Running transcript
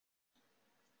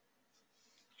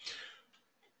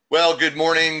Well, good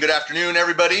morning, good afternoon,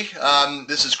 everybody.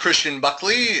 This is Christian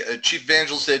Buckley, Chief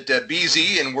Evangelist at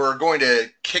Beezy, and we're going to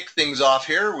kick things off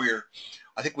here.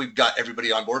 I think we've got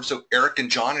everybody on board. So, Eric and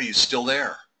John, are you still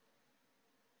there?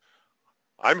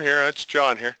 I'm here. It's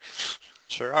John here.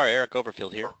 Sure are. Eric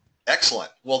Overfield here.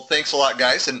 Excellent. Well, thanks a lot,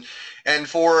 guys, and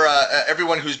for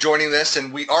everyone who's joining this.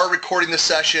 And we are recording this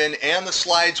session, and the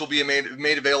slides will be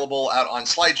made available out on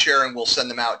SlideShare, and we'll send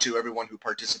them out to everyone who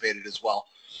participated as well.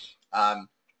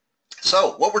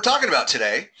 So what we're talking about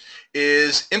today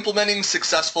is implementing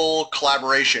successful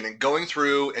collaboration and going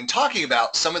through and talking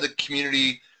about some of the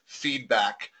community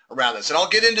feedback around this. And I'll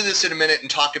get into this in a minute and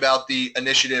talk about the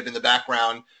initiative in the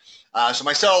background. So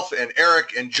myself and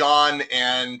Eric and John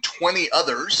and 20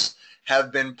 others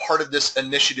have been part of this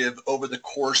initiative over the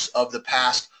course of the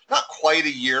past, not quite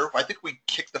a year. I think we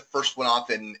kicked the first one off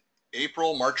in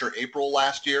March or April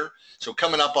last year. So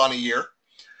coming up on a year.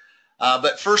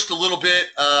 But first, a little bit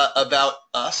about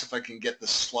us, if I can get the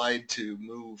slide to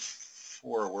move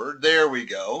forward. There we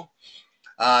go.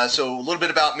 So a little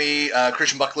bit about me,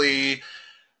 Christian Buckley,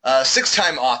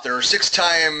 six-time author,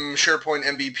 six-time SharePoint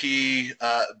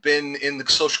MVP, been in the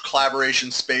social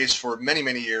collaboration space for many,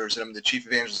 many years, and I'm the Chief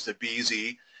Evangelist at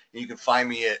Beezy. You can find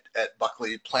me at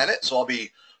Buckley Planet. So I'll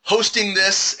be hosting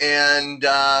this and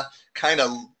kind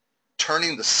of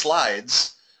turning the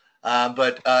slides.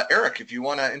 But Eric, if you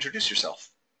want to introduce yourself.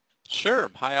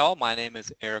 Sure. Hi all. My name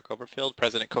is Eric Overfield,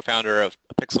 President, Co-founder of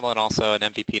Pixel, and also an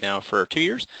MVP now for 2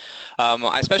 years.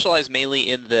 I specialize mainly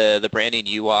in the branding,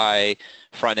 UI,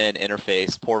 front-end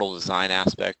interface, portal design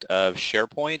aspect of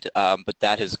SharePoint, but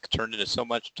that has turned into so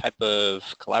much type of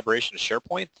collaboration to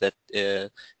SharePoint that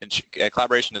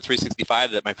collaboration in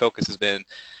 365 that my focus has been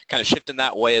kind of shifting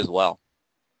that way as well.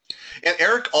 And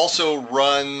Eric also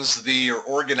runs or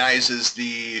organizes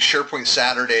the SharePoint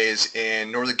Saturdays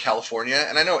in Northern California.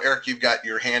 And I know, Eric, you've got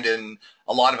your hand in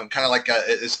a lot of them, kind of like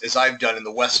as I've done in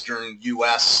the Western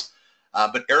U.S.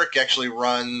 But Eric actually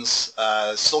runs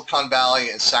Silicon Valley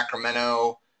and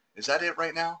Sacramento. Is that it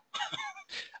right now?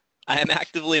 I am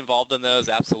actively involved in those,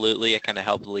 absolutely. I kind of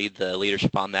help lead the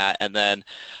leadership on that. And then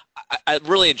I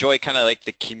really enjoy kind of like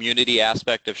the community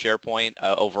aspect of SharePoint,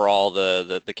 overall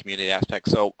the community aspect.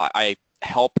 So I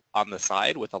help on the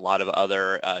side with a lot of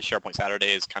other SharePoint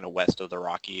Saturdays kind of west of the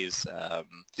Rockies.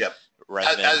 Yep,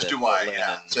 as do I,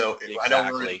 yeah. So exactly. I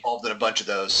know we're involved in a bunch of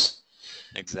those.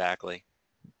 Exactly.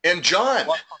 And John.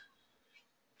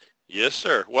 Yes,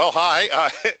 sir. Well, hi.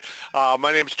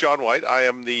 My name is John White. I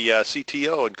am the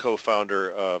CTO and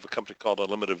co-founder of a company called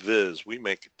Unlimited Viz. We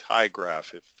make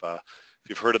tyGraph. If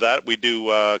you've heard of that, we do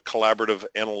collaborative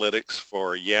analytics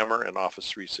for Yammer and Office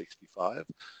 365.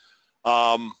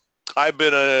 I've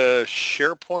been a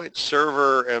SharePoint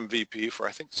server MVP for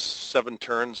I think 7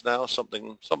 turns now,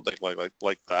 something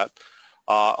like that.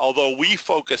 Although we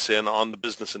focus in on the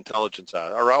business intelligence,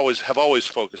 or have always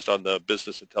focused on the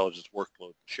business intelligence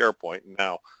workload SharePoint, and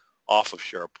now off of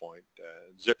SharePoint,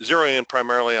 zeroing in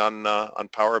primarily on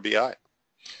Power BI.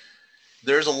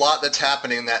 There's a lot that's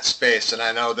happening in that space, and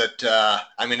I know that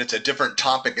I mean, it's a different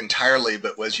topic entirely.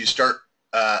 But as you start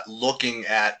looking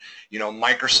at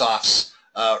Microsoft's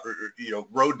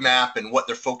roadmap and what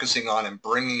they're focusing on and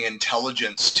bringing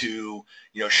intelligence to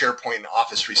SharePoint and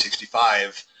Office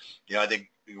 365. I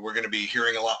think we're going to be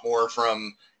hearing a lot more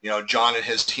from John and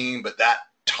his team, but that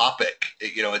topic,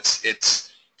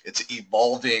 it's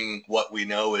evolving what we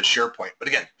know as SharePoint. But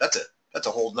again, that's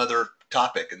a whole nother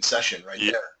topic and session right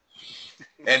there.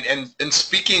 And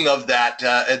speaking of that,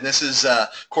 and this is of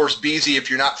course Beezy. If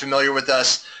you're not familiar with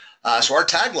us, so our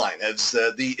tagline is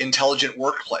the intelligent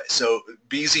workplace. So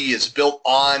Beezy is built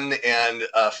on and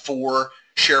for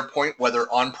SharePoint,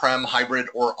 whether on-prem, hybrid,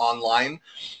 or online.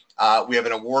 We have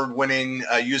an award-winning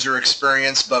user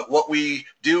experience, but what we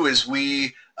do is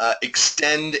we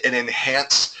extend and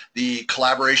enhance the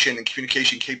collaboration and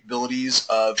communication capabilities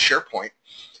of SharePoint.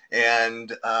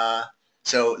 And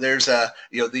so there's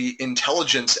the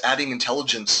intelligence, adding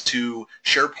intelligence to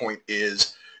SharePoint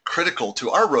is critical to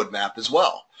our roadmap as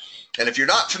well. And if you're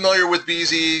not familiar with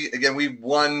Beezy, again, we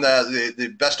won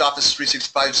the Best Office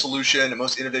 365 solution and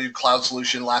Most Innovative Cloud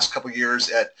Solution last couple of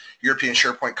years at European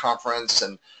SharePoint Conference,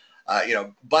 and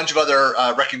a bunch of other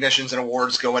recognitions and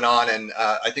awards going on, and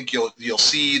I think you'll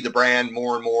see the brand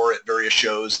more and more at various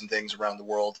shows and things around the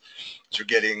world. So we're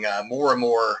getting more and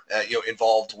more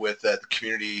involved with the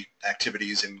community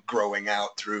activities and growing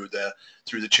out through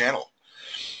the channel.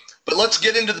 But let's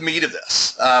get into the meat of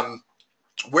this.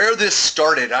 Where this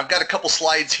started, I've got a couple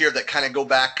slides here that kind of go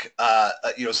back,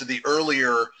 so the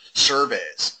earlier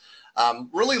surveys,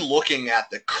 really looking at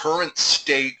the current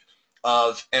state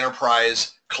of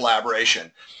enterprise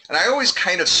collaboration. And I always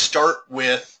kind of start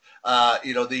with,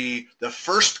 the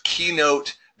first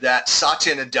keynote that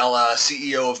Satya Nadella,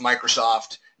 CEO of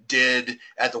Microsoft, did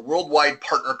at the Worldwide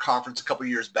Partner Conference a couple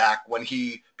years back when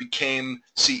he became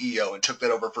CEO and took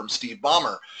that over from Steve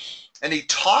Ballmer. And he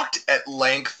talked at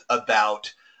length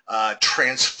about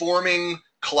transforming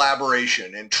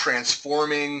collaboration and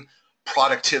transforming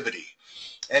productivity.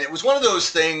 And it was one of those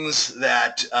things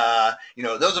that,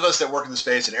 those of us that work in the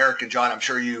space, and Eric and John, I'm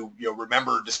sure you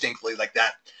remember distinctly like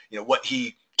that, what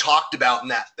he talked about in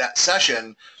that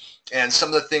session and some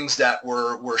of the things that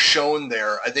were shown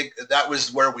there. I think that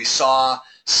was where we saw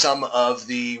some of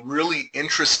the really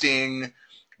interesting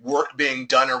work being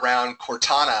done around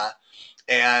Cortana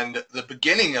and the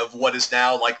beginning of what is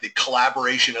now like the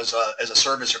collaboration as a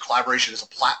service or collaboration as a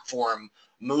platform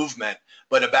movement,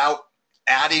 but about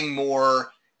adding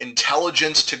more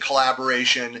intelligence to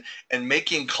collaboration and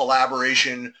making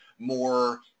collaboration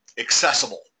more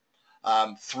accessible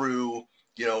through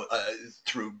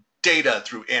data,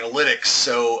 through analytics,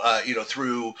 so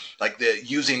through like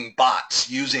using bots,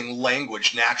 using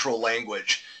language, natural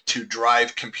language to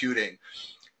drive computing.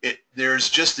 There's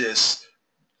just this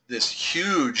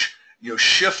huge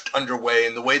shift underway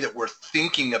in the way that we're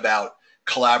thinking about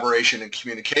collaboration and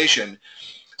communication.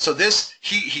 So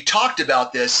he talked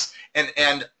about this, and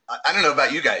I don't know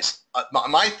about you guys.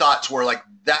 My thoughts were like,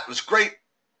 that was great,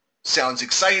 sounds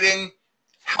exciting.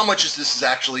 How much is this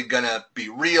actually going to be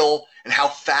real, and how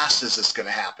fast is this going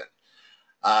to happen?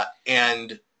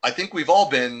 And I think we've all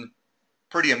been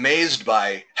pretty amazed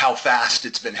by how fast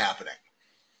it's been happening.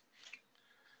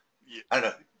 I don't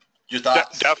know. Your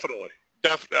thoughts? Definitely.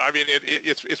 I mean,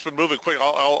 it's been moving quick.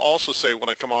 I'll also say when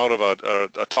I come out of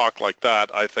a talk like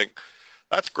that, I think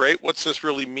that's great. What's this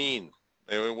really mean?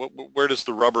 I mean, where does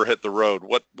the rubber hit the road?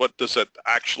 What does it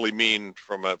actually mean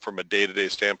from a day-to-day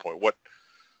standpoint? What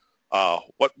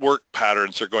work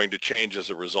patterns are going to change as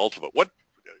a result of it?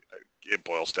 It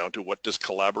boils down to, what does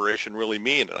collaboration really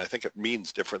mean? And I think it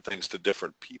means different things to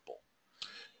different people.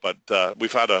 But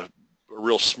we've had a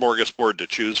real smorgasbord to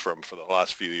choose from for the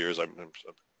last few years. I'm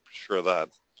sure of that.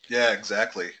 Yeah,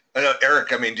 exactly. I know,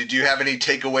 Eric, I mean, did you have any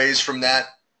takeaways from that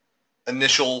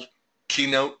initial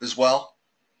keynote as well?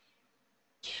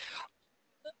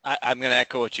 I'm going to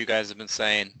echo what you guys have been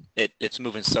saying. It's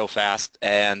moving so fast,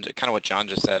 and kind of what John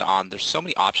just said there's so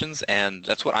many options, and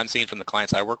that's what I'm seeing from the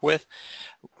clients I work with.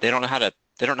 They don't know how to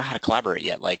collaborate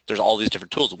yet. Like, there's all these different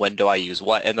tools. When do I use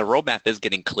what? And the roadmap is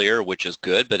getting clear, which is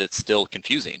good, but it's still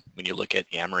confusing when you look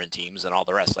at Yammer and Teams and all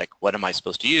the rest. Like, what am I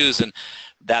supposed to use? And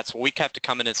that's where we have to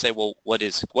come in and say, well, what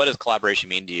does collaboration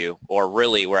mean to you? Or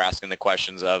really, we're asking the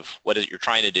questions of what is it you're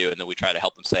trying to do, and then we try to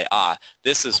help them say,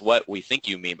 this is what we think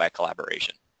you mean by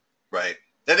collaboration. Right.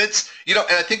 That it's, and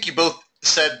I think you both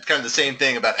said kind of the same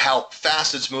thing about how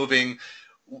fast it's moving.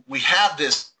 We have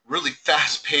this really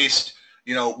fast-paced,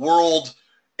 world.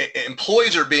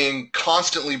 Employees are being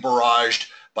constantly barraged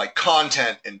by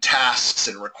content and tasks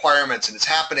and requirements, and it's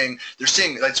happening. They're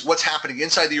seeing that's what's happening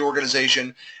inside the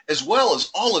organization, as well as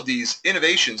all of these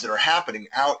innovations that are happening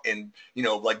out in,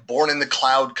 like born in the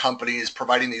cloud companies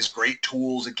providing these great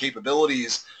tools and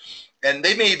capabilities. And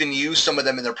they may even use some of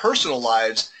them in their personal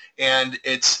lives, and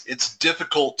it's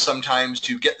difficult sometimes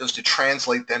to get those to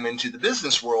translate them into the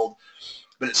business world.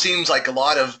 But it seems like a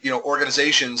lot of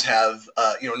organizations have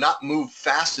not moved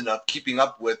fast enough keeping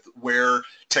up with where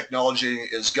technology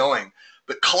is going.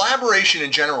 But collaboration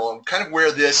in general, and kind of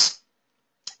where this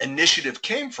initiative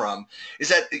came from, is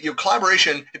that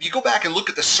collaboration, if you go back and look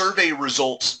at the survey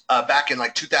results back in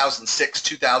like 2006,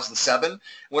 2007,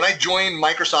 when I joined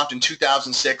Microsoft in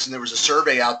 2006, and there was a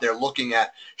survey out there looking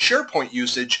at SharePoint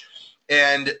usage,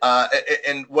 and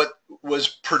what was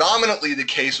predominantly the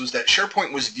case was that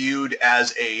SharePoint was viewed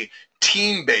as a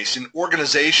team-based, an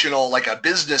organizational, like a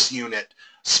business unit,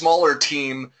 smaller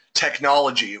team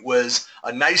technology. It was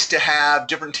a nice to have,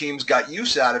 different teams got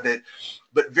use out of it,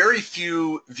 but very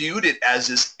few viewed it as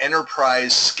this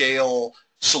enterprise scale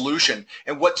solution.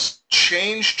 And what's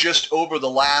changed just over the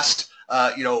last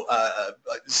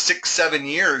 6-7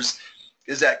 years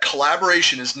is that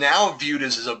collaboration is now viewed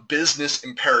as a business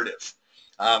imperative.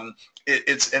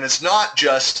 It's not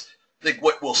just like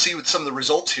what we'll see with some of the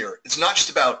results here. It's not just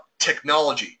about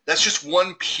technology. That's just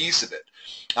one piece of it.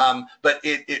 But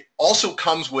it also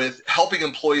comes with helping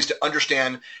employees to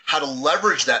understand how to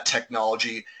leverage that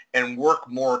technology and work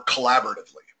more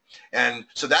collaboratively. And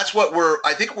so that's what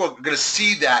I think we're going to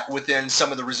see that within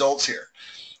some of the results here.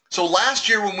 So last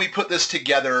year when we put this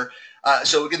together,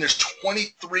 so again, there's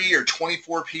 23 or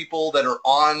 24 people that are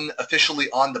officially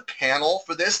on the panel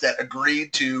for this that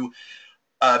agreed to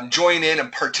join in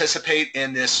and participate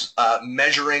in this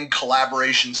measuring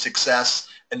collaboration success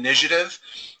initiative.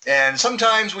 And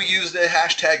sometimes we use the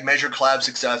hashtag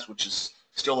 #MeasureCollabSuccess, which is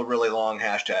still a really long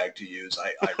hashtag to use.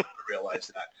 I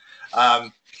realize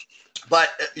that. But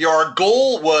our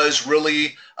goal was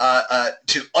really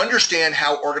to understand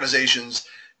how organizations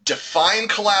define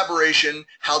collaboration,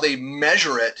 how they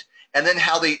measure it, and then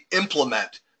how they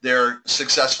implement their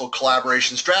successful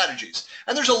collaboration strategies.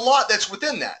 And there's a lot that's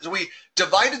within that. So we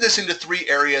divided this into 3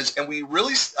 areas, and we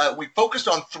really we focused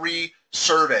on 3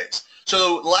 surveys.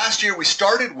 So last year we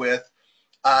started with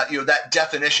that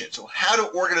definition. So how do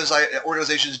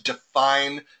organizations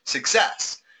define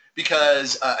success?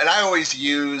 Because, and I always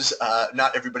use,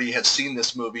 not everybody has seen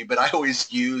this movie, but I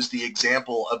always use the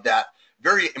example of that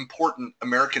very important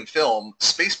American film,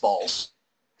 Spaceballs,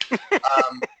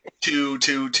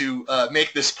 to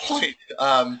make this point.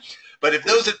 But if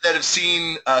those that have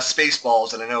seen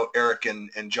Spaceballs, and I know Eric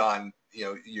and John,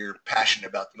 you're passionate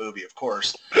about the movie, of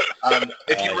course.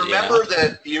 If you remember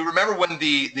you remember when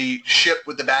the ship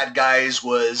with the bad guys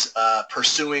was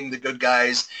pursuing the good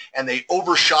guys, and they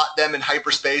overshot them in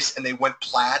hyperspace, and they went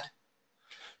plaid.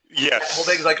 Yes. The whole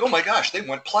thing's like, oh my gosh, they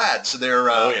went plaid. So their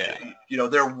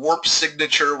their warp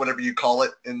signature, whatever you call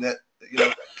it, in that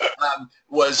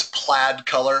was plaid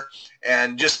color,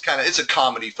 and just kind of, it's a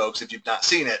comedy, folks, if you've not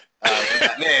seen it with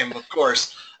that name, of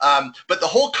course. But the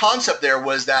whole concept there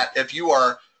was that if you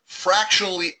are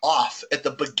fractionally off at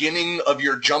the beginning of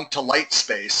your jump to light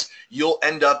space, you'll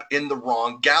end up in the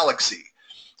wrong galaxy.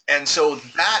 And so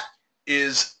that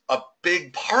is a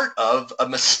big part of a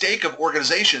mistake of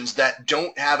organizations that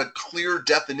don't have a clear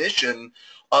definition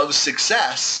of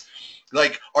success.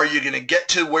 Like, are you going to get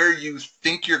to where you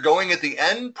think you're going at the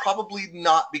end? Probably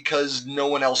not, because no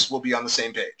one else will be on the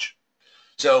same page.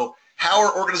 So how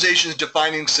are organizations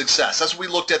defining success? That's what we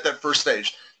looked at that first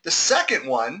phase. The second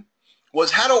one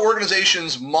was, how do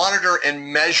organizations monitor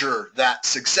and measure that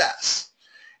success?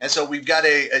 And so we've got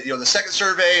the second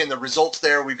survey and the results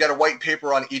there. We've got a white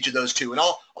paper on each of those 2, and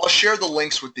I'll share the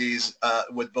links with these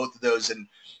with both of those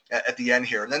at the end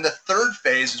here. And then the third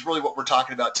phase is really what we're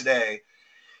talking about today,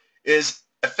 is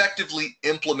effectively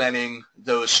implementing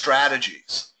those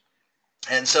strategies.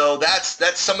 And so that's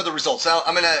some of the results. Now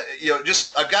I'm gonna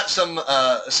I've got some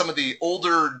of the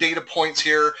older data points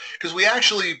here, because we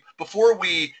actually, before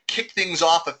we kick things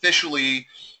off officially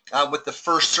with the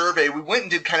first survey, we went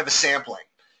and did kind of a sampling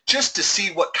just to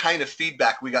see what kind of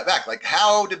feedback we got back. Like,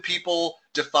 how do people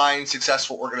define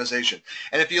successful organization?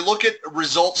 And if you look at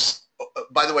results,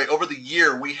 by the way, over the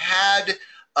year, we had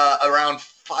around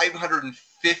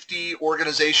 550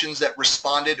 organizations that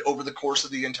responded over the course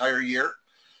of the entire year.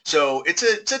 So it's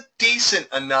a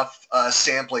decent enough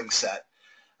sampling set.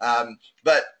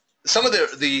 But some of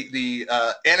the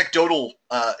anecdotal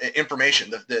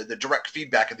information, the direct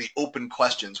feedback, and the open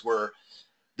questions were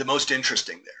the most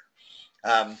interesting there.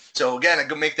 So again, I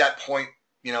go make that point.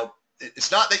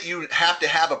 It's not that you have to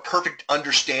have a perfect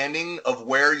understanding of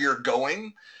where you're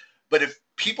going, but if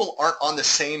people aren't on the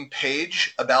same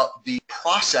page about the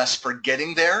process for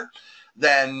getting there,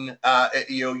 then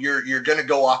you're going to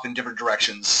go off in different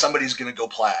directions. Somebody's going to go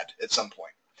plaid at some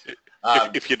point.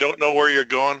 If you don't know where you're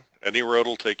going, any road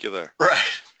will take you there. Right.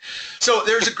 So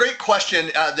there's a great question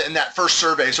in that first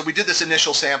survey. So we did this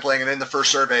initial sampling, and in the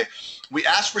first survey, we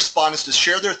asked respondents to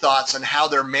share their thoughts on how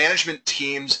their management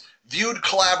teams viewed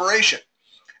collaboration.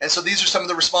 And so these are some of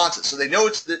the responses. So they know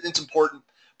it's important,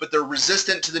 but they're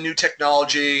resistant to the new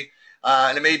technology,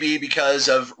 and it may be because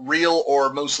of real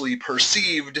or mostly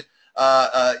perceived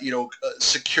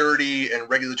security and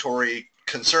regulatory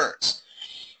concerns.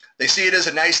 They see it as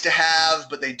a nice to have,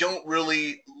 but they don't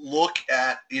really look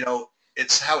at,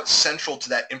 it's how it's central to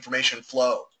that information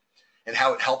flow and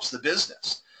how it helps the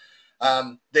business.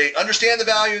 They understand the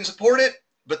value and support it,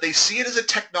 but they see it as a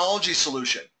technology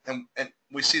solution, and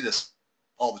we see this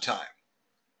all the time.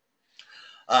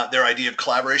 Their idea of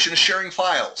collaboration is sharing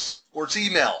files, or it's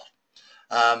email.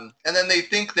 And then they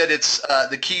think that it's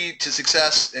the key to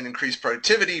success and increased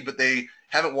productivity, but they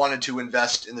haven't wanted to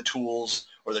invest in the tools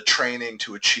or the training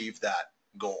to achieve that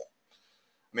goal.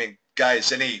 I mean,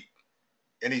 guys, any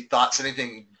thoughts,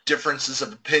 anything, differences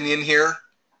of opinion here?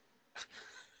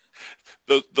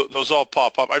 Those all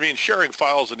pop up. I mean, sharing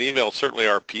files and emails certainly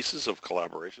are pieces of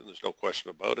collaboration. There's no question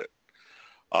about it.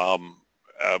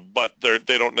 But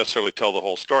they don't necessarily tell the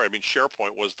whole story. I mean,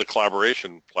 SharePoint was the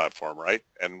collaboration platform, right?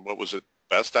 And what was it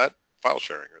best at? File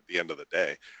sharing at the end of the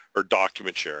day, or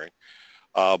document sharing.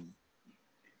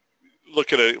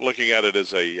 Looking at it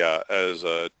as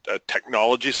a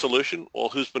technology solution. Well,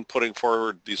 who's been putting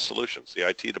forward these solutions? The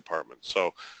IT department.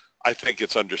 So I think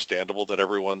it's understandable that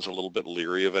everyone's a little bit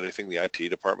leery of anything the IT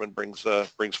department brings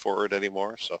forward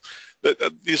anymore. So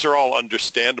these are all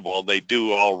understandable, and they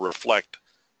do all reflect,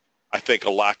 I think,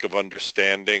 a lack of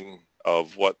understanding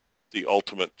of what the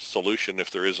ultimate solution,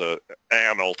 if there is an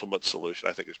ultimate solution.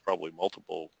 I think there's probably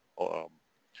multiple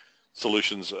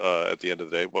solutions at the end of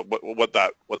the day. What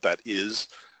that is.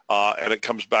 And it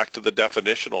comes back to the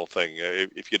definitional thing.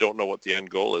 If you don't know what the end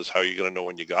goal is, how are you going to know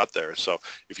when you got there? So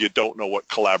if you don't know what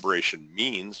collaboration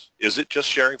means, is it just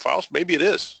sharing files? Maybe it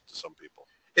is to some people.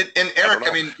 And Eric,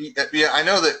 I mean, yeah, I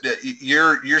know that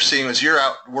you're seeing as you're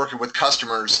out working with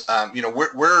customers,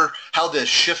 where how the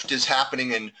shift is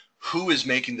happening and who is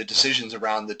making the decisions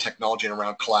around the technology and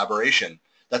around collaboration.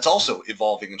 That's also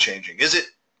evolving and changing. Is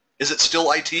it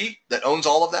still IT that owns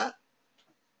all of that?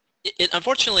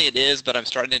 Unfortunately, it is, but I'm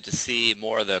starting to see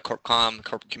more of the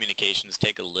corporate communications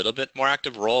take a little bit more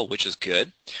active role, which is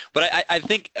good. But I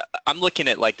think I'm looking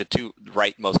at like the two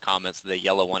rightmost comments, the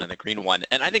yellow one and the green one,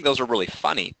 and I think those are really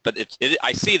funny. But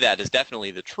I see that as definitely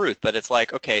the truth. But it's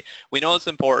like, okay, we know it's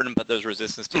important, but there's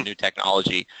resistance to new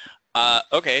technology.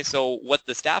 Okay, so what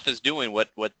the staff is doing,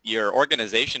 what your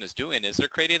organization is doing, is they're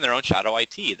creating their own shadow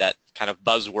IT, that kind of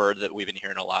buzzword that we've been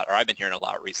hearing a lot, or I've been hearing a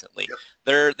lot recently.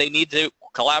 Yep. They need to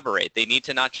collaborate. They need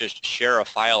to not just share a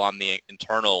file on the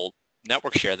internal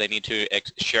network share. They need to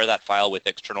share that file with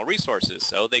external resources.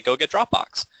 So they go get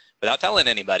Dropbox without telling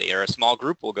anybody, or a small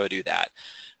group will go do that.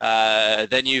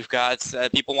 Then you've got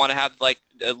people want to have like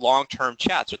long-term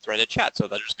chats or threaded chats, so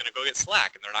they're just going to go get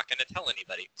Slack and they're not going to tell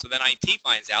anybody. So then IT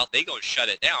finds out, they go and shut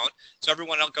it down, so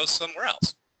everyone else goes somewhere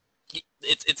else.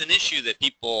 It's an issue that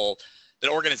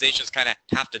organizations kind of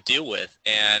have to deal with,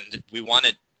 and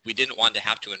we didn't want to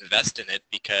have to invest in it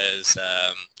because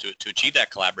to achieve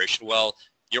that collaboration, well,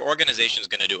 your organization is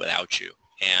going to do it without you.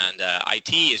 And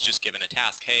IT is just given a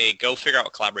task, hey, go figure out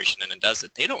what collaboration and it does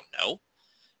it. They don't know.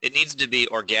 It needs to be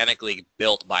organically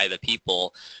built by the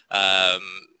people.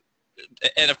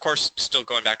 And of course, still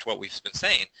going back to what we've been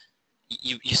saying,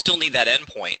 you still need that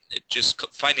endpoint. Just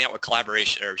finding out what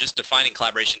collaboration, or just defining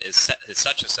collaboration is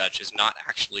such and such, is not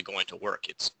actually going to work.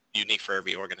 It's unique for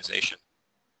every organization.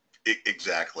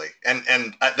 Exactly. And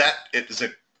that is a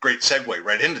great segue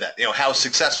right into that. How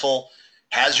successful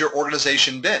has your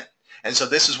organization been? And so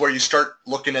this is where you start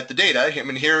looking at the data. I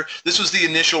mean, this was the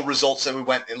initial results that we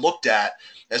went and looked at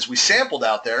as we sampled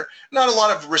out there. Not a lot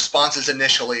of responses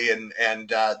initially, and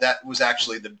that was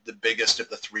actually the biggest of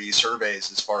the three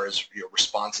surveys as far as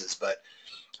responses. But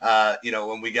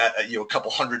when we got a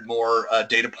couple hundred more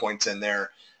data points in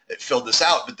there, it filled this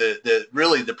out. But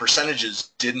the percentages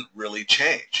didn't really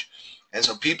change, and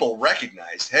so people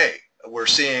recognized, hey, we're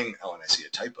seeing. Oh, and I see a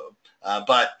typo.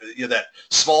 But that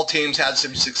small teams had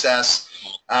some success.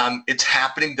 It's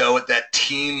happening though at that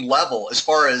team level as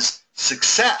far as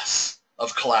success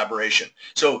of collaboration.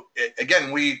 So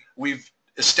again, we've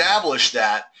established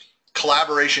that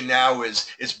collaboration now is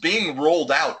being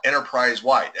rolled out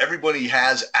enterprise-wide. Everybody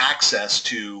has access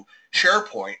to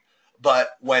SharePoint,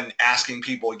 but when asking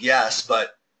people, yes,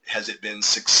 but has it been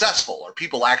successful? Are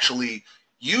people actually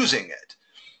using it?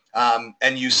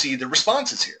 And you see the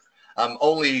responses here.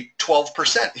 Only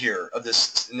 12% here of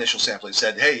this initial sampling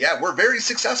said, hey, yeah, we're very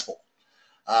successful.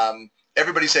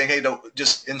 Everybody's saying, hey, no,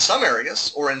 just in some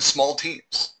areas or in small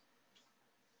teams.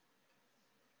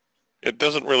 It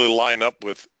doesn't really line up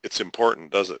with it's important,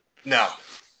 does it? No,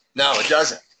 it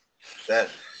doesn't.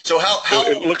 So how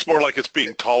it looks more like it's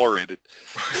being tolerated.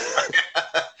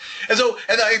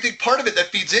 and I think part of it that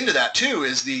feeds into that too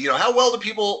is the how well do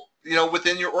people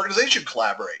within your organization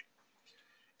collaborate.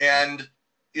 And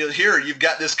here you've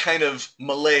got this kind of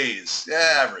malaise,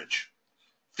 average,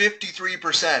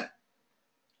 53%.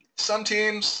 Some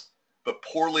teams, but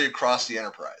poorly across the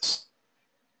enterprise.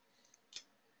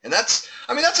 And that's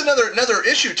another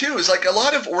issue too, is like a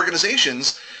lot of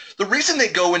organizations, the reason they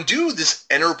go and do this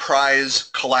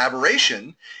enterprise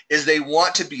collaboration is they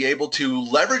want to be able to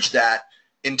leverage that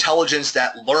intelligence,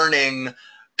 that learning,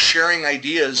 sharing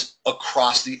ideas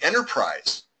across the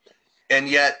enterprise. And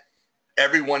yet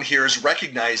everyone here is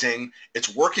recognizing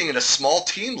it's working at a small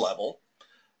team level,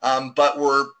 but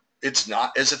it's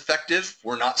not as effective.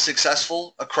 We're not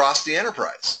successful across the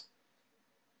enterprise.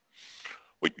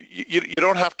 You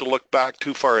don't have to look back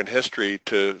too far in history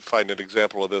to find an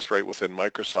example of this right within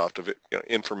Microsoft of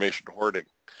information hoarding.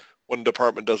 One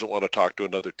department doesn't want to talk to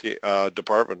another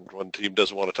department. One team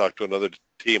doesn't want to talk to another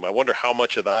team. I wonder how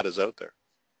much of that is out there.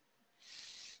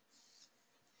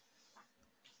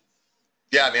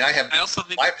 Yeah, I mean, I also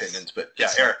think my opinions, but yeah,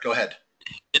 Eric, go ahead.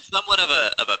 It's somewhat of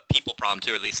a people problem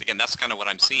too, at least. Again, that's kind of what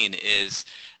I'm seeing is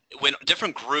when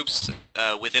different groups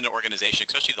within an organization,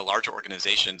 especially the larger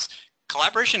organizations,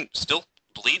 collaboration still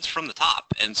bleeds from the top.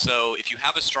 And so if you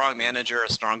have a strong manager, a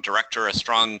strong director, a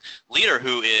strong leader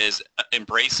who is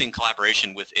embracing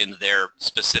collaboration within their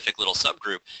specific little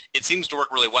subgroup, it seems to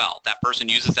work really well. That person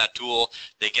uses that tool,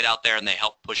 they get out there and they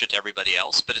help push it to everybody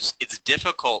else. But it's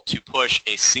difficult to push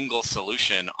a single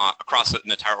solution across an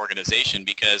entire organization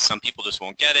because some people just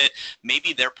won't get it.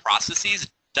 Maybe their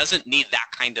processes doesn't need that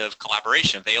kind of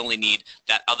collaboration. They only need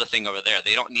that other thing over there.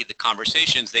 They don't need the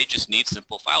conversations. They just need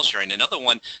simple file sharing. Another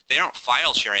one, they aren't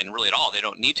file sharing really at all. They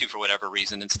don't need to for whatever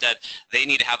reason. Instead, they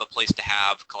need to have a place to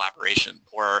have collaboration.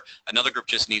 Or another group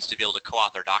just needs to be able to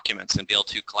co-author documents and be able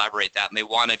to collaborate that. And they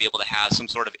want to be able to have some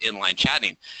sort of inline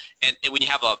chatting. And when you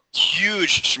have a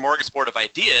huge smorgasbord of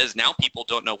ideas, now people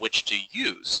don't know which to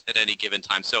use at any given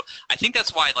time. So I think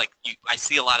that's why I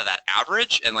see a lot of that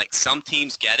average, and some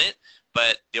teams get it,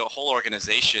 but the whole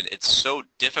organization, it's so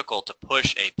difficult to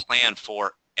push a plan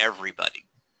for everybody.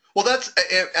 Well,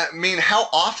 I mean, how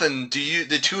often do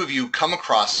the two of you come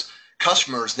across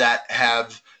customers that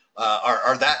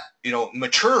are that,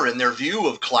 mature in their view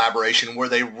of collaboration, where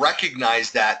they recognize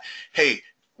that, hey,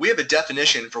 we have a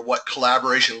definition for what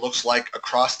collaboration looks like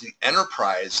across the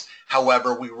enterprise.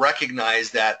 However, we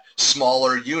recognize that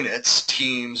smaller units,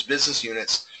 teams, business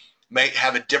units may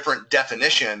have a different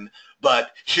definition,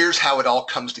 but here's how it all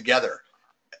comes together.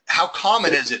 How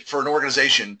common is it for an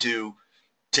organization to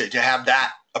have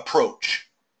that approach?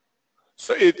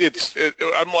 So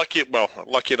I'm lucky. Well,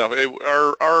 lucky enough.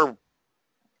 Our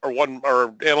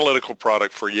analytical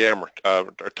product for Yammer, our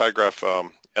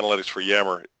tyGraph analytics for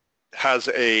Yammer, has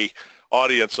a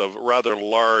audience of rather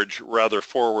large, rather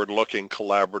forward-looking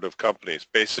collaborative companies.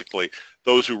 Basically,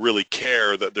 those who really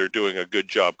care that they're doing a good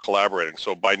job collaborating.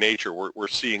 So by nature, we're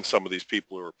seeing some of these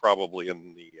people who are probably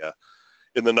in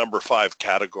the number 5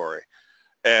 category.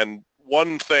 And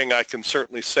one thing I can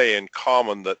certainly say in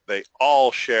common that they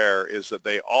all share is that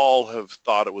they all have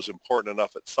thought it was important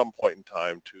enough at some point in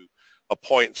time to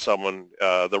appoint someone.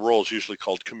 The role is usually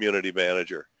called community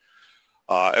manager.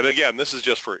 And again, this is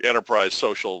just for enterprise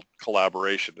social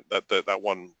collaboration, that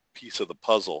one piece of the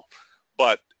puzzle.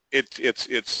 But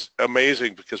it's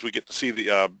amazing because we get to see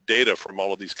the data from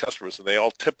all of these customers, and they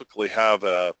all typically have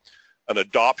an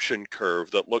adoption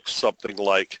curve that looks something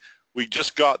like, we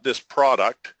just got this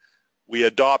product, we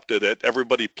adopted it,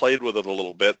 everybody played with it a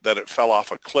little bit, then it fell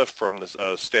off a cliff from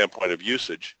the standpoint of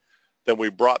usage. Then we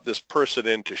brought this person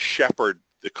in to shepherd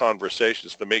the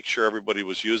conversations, to make sure everybody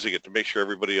was using it, to make sure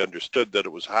everybody understood that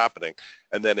it was happening,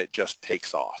 and then it just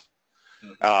takes off.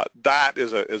 That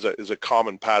is a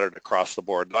common pattern across the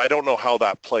board. And I don't know how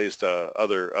that plays to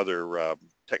other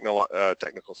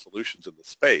technical solutions in the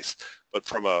space, but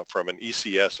from an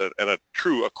ECS and a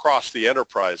true across the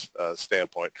enterprise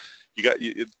standpoint,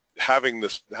 having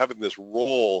this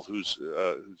role whose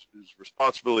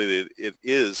responsibility it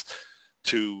is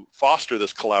to foster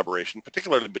this collaboration,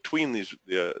 particularly between these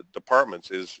departments,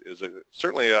 is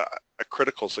certainly a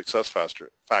critical success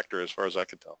factor as far as I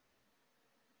can tell.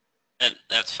 And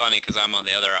that's funny because I'm on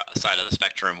the other side of the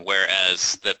spectrum,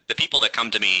 whereas the people that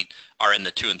come to me are in the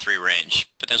 2 and 3 range,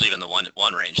 potentially even the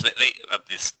 1 range.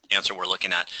 This answer we're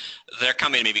looking at, they're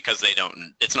coming to me because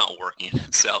it's not working.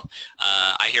 So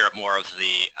I hear it more of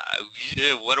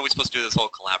what are we supposed to do with this whole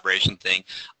collaboration thing?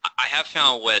 I have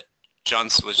found what John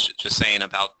was just saying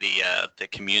about the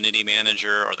community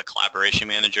manager or the collaboration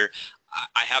manager.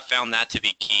 I have found that to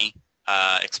be key,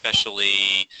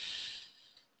 especially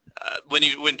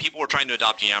when people were trying to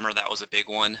adopt Yammer. That was a big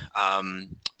one.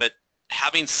 But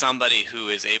having somebody who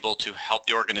is able to help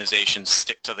the organization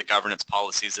stick to the governance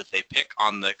policies that they pick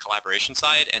on the collaboration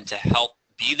side, and to help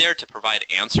be there to provide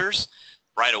answers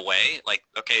right away. Like,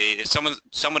 okay, if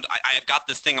I've got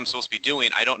this thing I'm supposed to be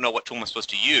doing, I don't know what tool I'm supposed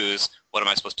to use, what am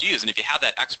I supposed to use? And if you have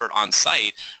that expert on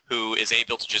site who is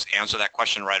able to just answer that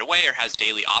question right away, or has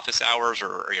daily office hours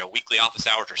or weekly office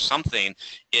hours or something,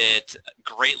 it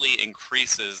greatly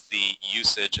increases the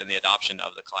usage and the adoption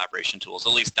of the collaboration tools.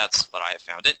 At least that's what I have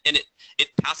found. And it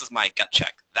passes my gut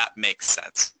check. That makes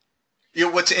sense.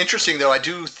 What's interesting, though, I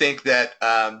do think that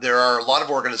there are a lot of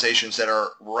organizations that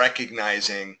are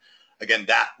recognizing, again,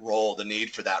 that role, the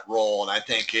need for that role. And I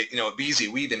think, at Beezy,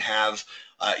 we even have,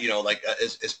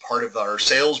 as part of our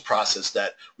sales process,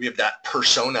 that we have that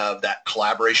persona of that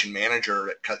collaboration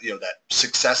manager, that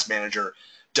success manager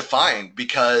defined,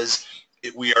 because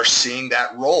we are seeing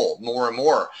that role more and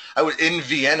more. I was in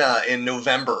Vienna in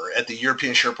November at the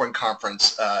European SharePoint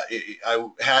conference. I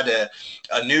had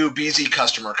a new Beezy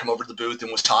customer come over to the booth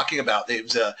and was talking about it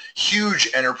was a huge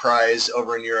enterprise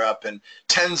over in Europe and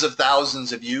tens of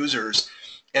thousands of users.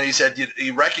 And he said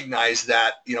he recognized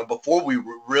that, before we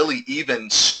really even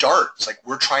start, it's like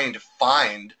we're trying to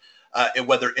find,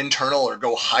 whether internal or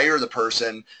go hire the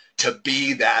person to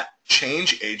be that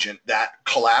change agent, that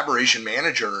collaboration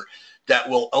manager that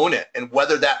will own it. And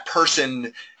whether that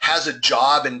person has a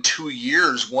job in 2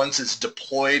 years once it's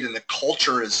deployed and the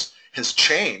culture has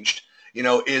changed,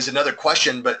 is another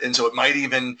question. And so it might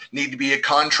even need to be a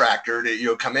contractor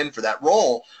to, come in for that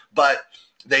role. But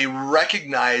they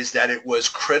recognized that it was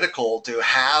critical to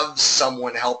have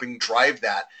someone helping drive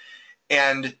that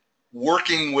and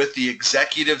working with the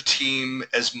executive team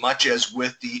as much as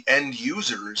with the end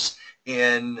users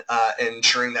in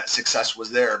ensuring that success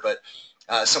was there. But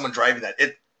someone driving that,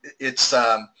 it's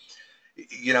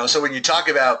so when you talk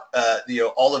about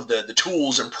all of the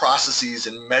tools and processes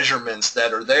and measurements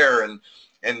that are there, and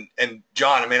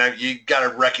John, I mean, you got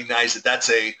to recognize that that's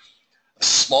a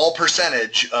small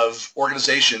percentage of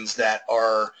organizations that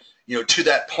are to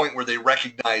that point where they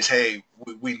recognize, hey,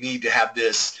 we need to have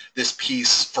this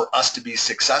piece for us to be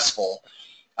successful.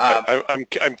 I'm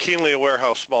keenly aware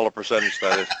how small a percentage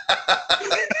that is.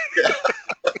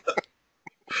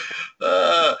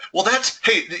 Well,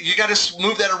 hey, you got to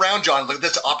move that around, John. Like,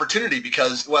 that's an opportunity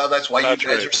because, well, that's why you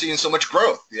guys are seeing so much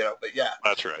growth, But yeah,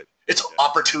 that's right. It's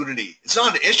opportunity. It's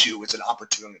not an issue. It's an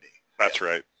opportunity. That's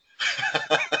right.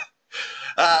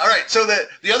 All right. So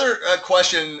the other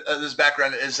question, this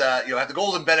background is, have the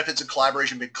goals and benefits of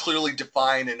collaboration been clearly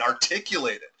defined and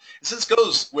articulated? And so this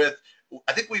goes with,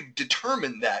 I think we've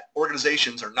determined that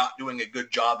organizations are not doing a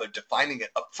good job of defining it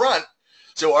up front.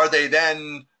 So are they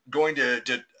then going to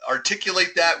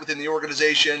articulate that within the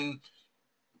organization?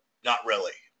 Not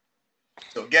really.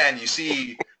 So again, you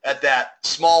see at that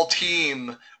small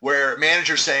team where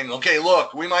managers saying, okay,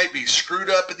 look, we might be screwed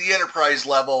up at the enterprise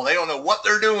level. They don't know what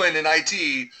they're doing in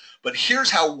IT, but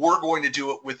here's how we're going to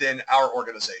do it within our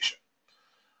organization.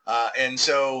 And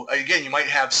so, again, you might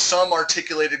have some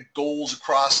articulated goals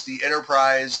across the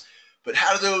enterprise, but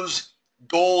how do those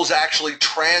goals actually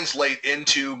translate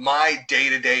into my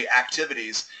day-to-day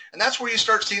activities? And that's where you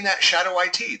start seeing that shadow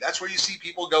IT. That's where you see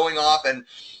people going off, and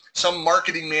some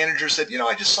marketing manager said,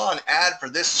 I just saw an ad for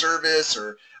this service,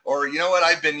 or you know what,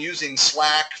 I've been using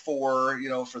Slack for,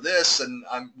 for this, and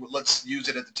let's use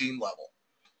it at the team level.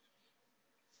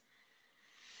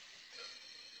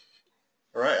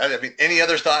 All right. I mean, any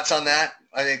other thoughts on that?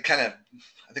 I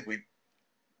think we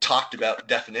talked about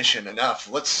definition enough.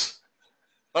 Why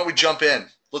don't we jump in?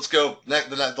 Let's go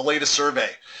the latest survey.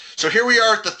 So here we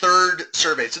are at the third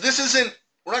survey. So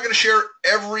we're not going to share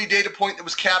every data point that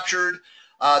was captured.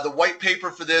 The white paper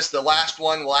for this, the last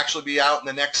one, will actually be out in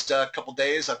the next couple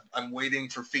days. I'm waiting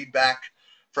for feedback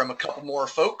from a couple more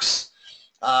folks.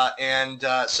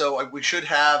 So we should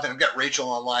have, and I've got Rachel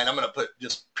online. I'm going to put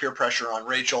just peer pressure on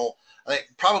Rachel. I think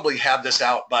probably have this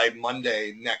out by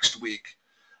Monday next week.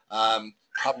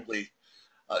 Probably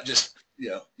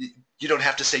you don't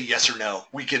have to say yes or no.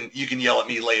 You can yell at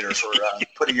me later for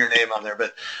putting your name on there.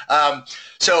 But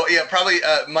so yeah, probably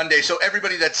Monday. So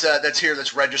everybody that's here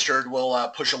that's registered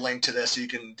will push a link to this so you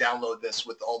can download this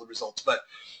with all the results. But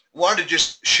wanted to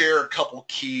just share a couple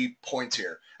key points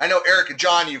here. I know Eric and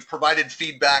John, you've provided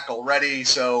feedback already,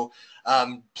 so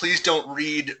please don't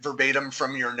read verbatim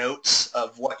from your notes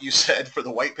of what you said for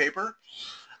the white paper.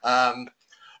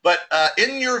 But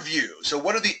in your view, so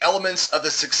what are the elements of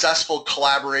a successful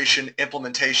collaboration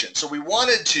implementation? So we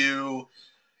wanted to,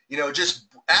 just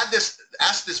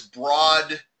ask this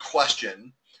broad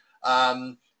question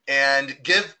and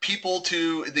give people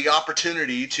the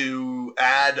opportunity to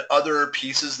add other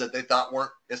pieces that they thought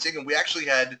weren't missing. And we actually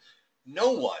had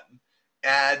no one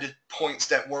add points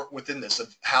that weren't within this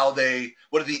of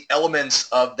what are the elements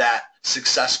of that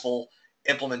successful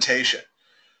implementation.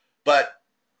 But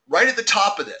right at the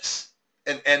top of this,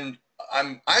 and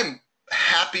I'm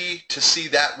happy to see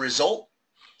that result.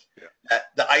 Yeah.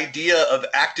 The idea of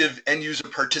active end user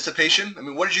participation. I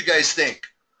mean, what did you guys think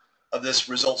of this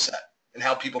result set and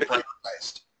how people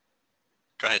prioritized?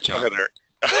 Go ahead, John. Go ahead,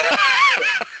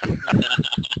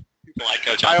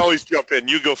 Eric. I always jump in.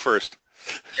 You go first.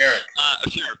 Eric.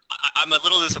 Sure. I'm a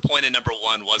little disappointed number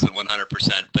one wasn't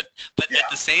 100%, but Yeah. At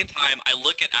the same time, I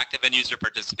look at active end user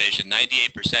participation,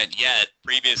 98%, yet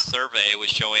previous survey was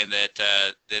showing that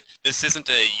that this isn't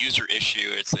a user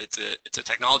issue, it's a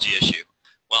technology issue.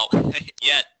 Well,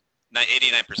 yet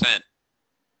 89%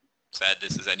 said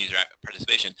this is end user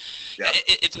participation. Yeah.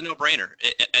 It's a no-brainer.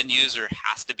 End user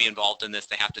has to be involved in this.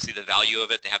 They have to see the value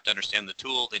of it. They have to understand the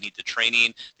tool. They need the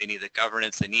training. They need the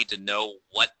governance. They need to know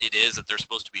what it is that they're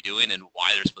supposed to be doing and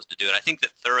why they're supposed to do it. I think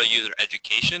that thorough user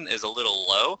education is a little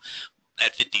low,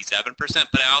 at 57%,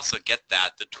 but I also get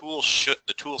that the tool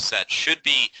set should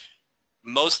be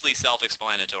mostly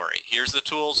self-explanatory. Here's the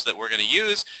tools that we're going to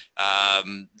use.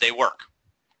 They work.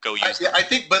 Go use them. I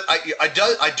think, but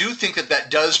I do think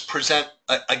that does present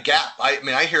a gap. I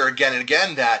mean, I hear again and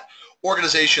again that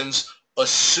organizations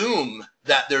assume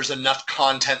that there's enough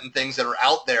content and things that are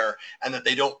out there and that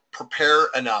they don't prepare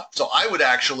enough. So I would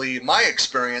actually, in my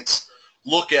experience,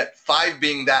 look at 5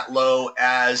 being that low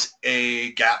as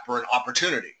a gap or an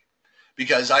opportunity.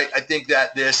 Because I think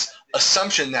that this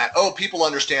assumption that, oh, people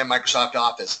understand Microsoft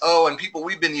Office, oh, and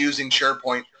we've been using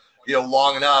SharePoint,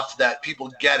 long enough that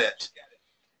people get it.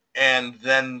 And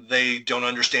then they don't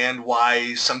understand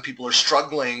why some people are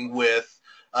struggling with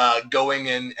going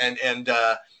in and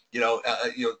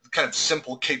kind of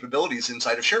simple capabilities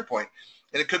inside of SharePoint.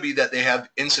 And it could be that they have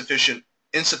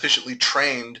insufficiently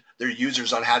trained their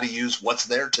users on how to use what's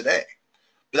there today.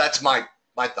 But that's my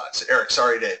thoughts. Eric,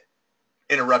 sorry to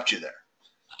interrupt you there.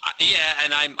 Yeah,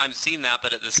 and I'm seeing that,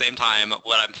 but at the same time,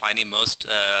 what I'm finding most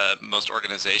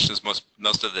organizations,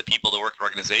 most of the people that work in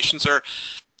organizations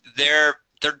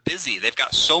they're busy. They've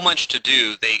got so much to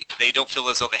do. They don't feel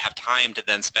as though they have time to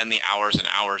then spend the hours and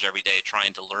hours every day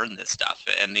trying to learn this stuff.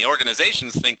 And the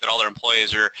organizations think that all their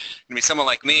employees are going to be someone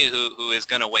like me who is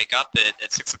going to wake up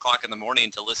at 6 o'clock in the morning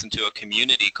to listen to a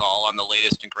community call on the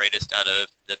latest and greatest out of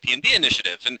the P&B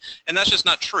initiative. And that's just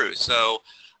not true. So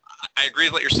I agree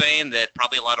with what you're saying, that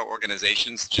probably a lot of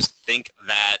organizations just think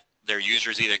that their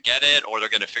users either get it or they're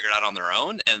going to figure it out on their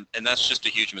own. And that's just a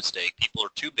huge mistake. People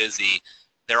are too busy.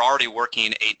 They're already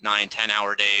working 8, 9,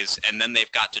 10-hour days, and then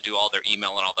they've got to do all their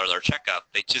email and all their checkup.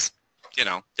 They just,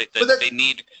 they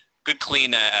need good,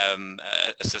 clean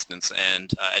assistance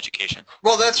and education.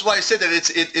 Well, that's why I said that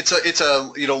it's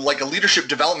a like a leadership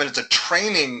development. It's a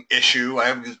training issue.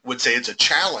 I would say it's a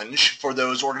challenge for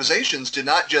those organizations to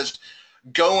not just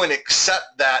go and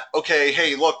accept that, okay,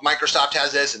 hey, look, Microsoft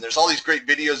has this, and there's all these great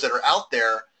videos that are out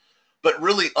there, but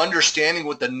really understanding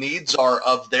what the needs are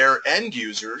of their end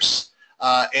users.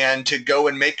 And to go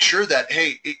and make sure that,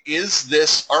 hey,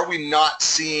 are we not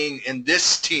seeing in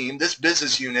this team, this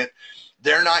business unit,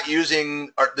 they're not using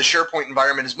the SharePoint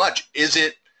environment as much? Is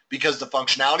it because the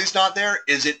functionality is not there?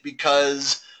 Is it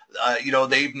because,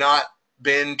 they've not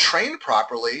been trained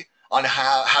properly on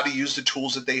how to use the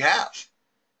tools that they have?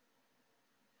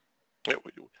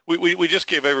 We just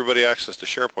gave everybody access to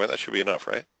SharePoint. That should be enough,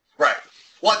 right? Right.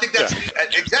 Well, I think that's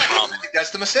exactly. I think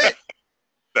that's the mistake.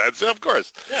 That's of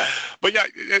course. Yeah. But yeah,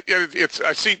 it's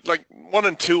I see like 1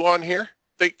 and 2 on here.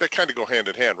 They kind of go hand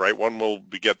in hand, right? One will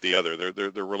beget the other.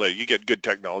 They're related. You get good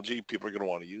technology, people are going to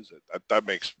want to use it. That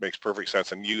makes perfect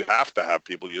sense. And you have to have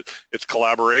people use. It's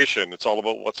collaboration. It's all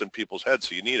about what's in people's heads.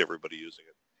 So you need everybody using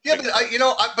it. Yeah,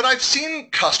 but I've seen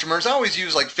customers. I always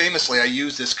use, like, famously, I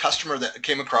use this customer that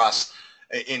came across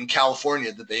in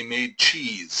California that they made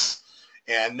cheese.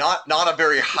 And not a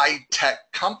very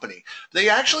high-tech company. They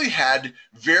actually had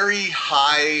very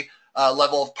high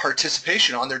level of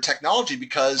participation on their technology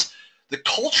because the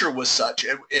culture was such.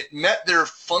 It met their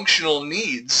functional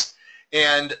needs,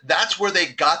 and that's where they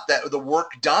got the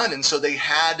work done. And so they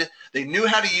knew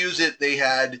how to use it. They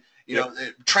had they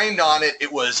trained on it.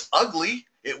 It was ugly.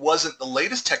 It wasn't the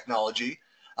latest technology.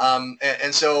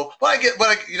 And so,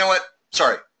 you know what?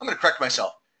 Sorry, I'm going to correct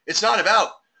myself. It's not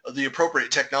about the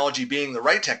appropriate technology being the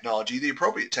right technology. The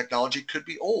appropriate technology could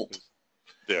be old.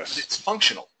 Yes. It's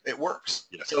functional. It works.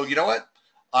 Yes. So you know what?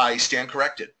 I stand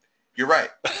corrected. You're right.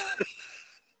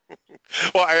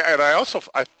 Well,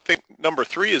 I think number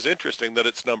 3 is interesting that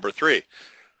it's number 3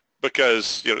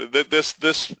 because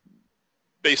this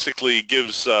basically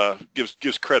gives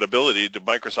credibility to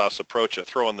Microsoft's approach at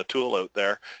throwing the tool out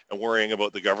there and worrying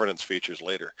about the governance features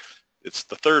later. It's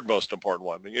the 3rd most important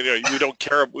one. We don't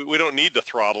care. We don't need to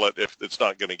throttle it if it's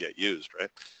not going to get used, right?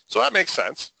 So that makes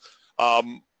sense.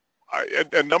 And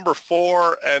number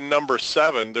 4 and number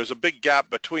 7, there's a big gap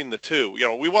between the two.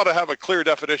 We want to have a clear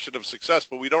definition of success,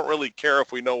 but we don't really care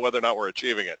if we know whether or not we're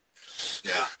achieving it.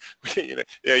 Yeah.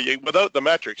 Without the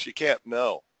metrics, you can't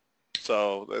know.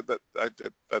 So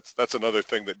that's another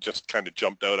thing that just kind of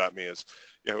jumped out at me is,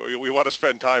 we want to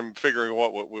spend time figuring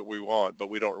out what we want, but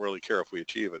we don't really care if we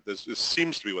achieve it. This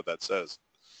seems to be what that says.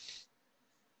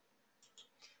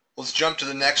 Let's jump to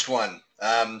the next one.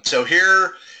 So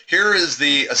here is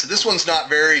so this one's not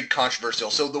very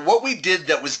controversial. So what we did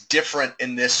that was different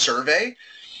in this survey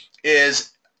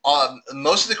is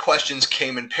most of the questions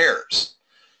came in pairs.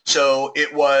 So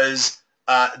it was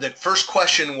the first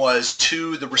question was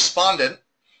to the respondent,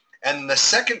 and the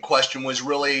second question was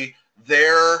really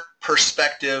their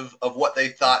perspective of what they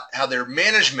thought, how their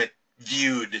management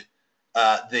viewed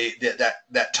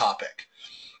that topic.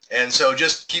 And so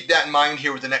just keep that in mind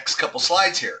here with the next couple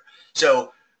slides here.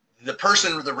 So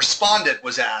the respondent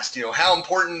was asked, how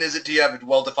important is it to you have a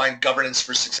well-defined governance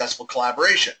for successful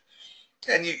collaboration?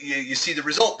 And you see the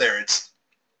result there. It's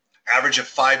average of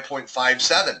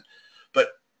 5.57. But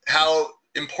how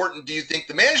important do you think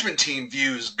the management team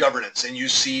views governance? And you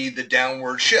see the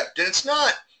downward shift. And it's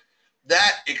not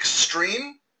that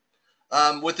extreme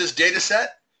with this data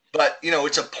set, but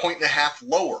it's a 1.5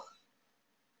 lower.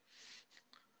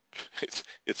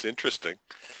 It's interesting.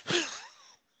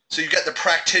 So you've got the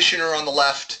practitioner on the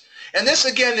left, and this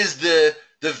again is the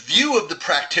view of the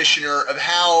practitioner of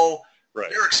how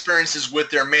their experiences with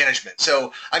their management.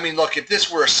 So I mean, look, if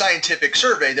this were a scientific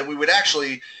survey, then we would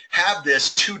actually have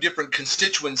this 2 different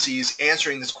constituencies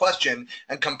answering this question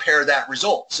and compare that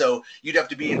result. So you'd have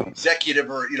to be an executive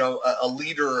or a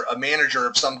leader, a manager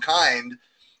of some kind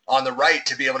on the right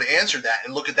to be able to answer that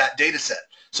and look at that data set.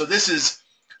 So this is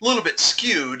a little bit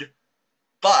skewed,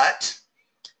 but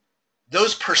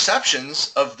those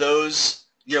perceptions of those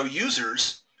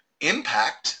users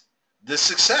impact the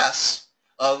success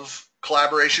of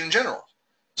collaboration in general.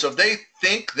 So if they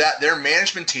think that their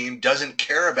management team doesn't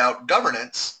care about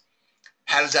governance,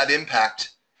 how does that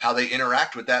impact how they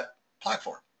interact with that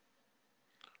platform?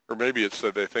 Or maybe it's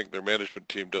that they think their management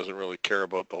team doesn't really care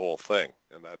about the whole thing,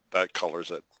 and that colors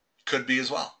it. Could be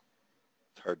as well.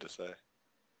 It's hard to say.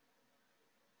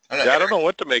 I don't know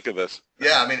what to make of this.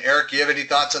 Yeah, I mean, Eric, do you have any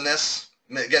thoughts on this?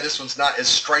 I mean, again, this one's not as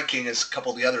striking as a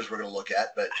couple of the others we're going to look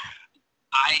at, but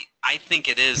I think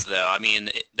it is, though. I mean,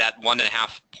 that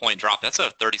 1.5 point drop, that's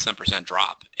a 30%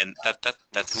 drop, and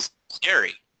that's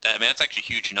scary. I mean, that's actually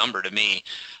a huge number to me.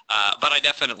 But I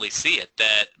definitely see it,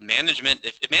 that management,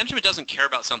 if management doesn't care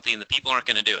about something, the people aren't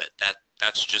going to do it.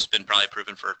 That's just been probably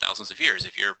proven for thousands of years.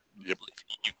 If you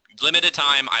limited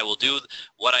time, I will do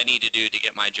what I need to do to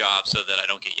get my job so that I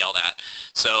don't get yelled at.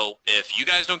 So if you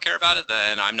guys don't care about it,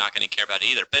 then I'm not going to care about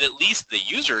it either. But at least the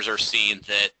users are seeing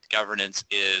that governance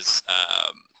is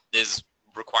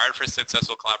required for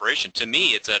successful collaboration. To me,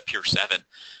 it's a pure 7.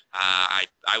 I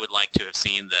would like to have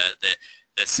seen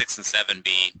the 6 and 7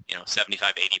 be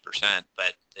 75-80%,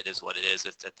 but it is what it is.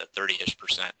 It's at the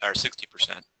 30-ish% or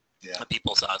 60%. Yeah.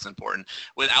 People saw as important.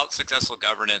 Without successful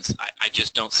governance, I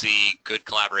just don't see good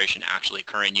collaboration actually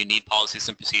occurring. You need policies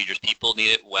and procedures. People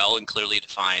need it well and clearly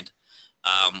defined.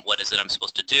 What is it I'm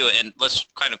supposed to do? And let's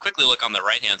kind of quickly look on the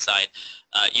right-hand side.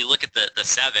 You look at the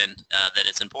 7, that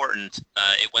it's important.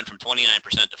 It went from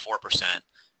 29% to 4%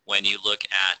 when you look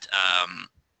at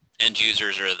end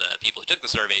users or the people who took the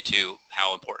survey to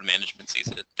how important management sees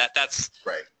it. That's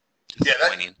right. Yeah,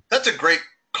 that's a great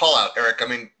call out, Eric. I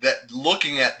mean, that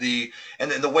looking at the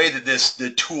way that the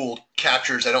tool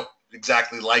captures, I don't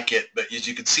exactly like it, but as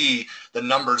you can see, the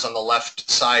numbers on the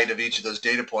left side of each of those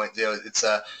data points, it's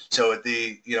so at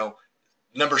the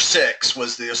number 6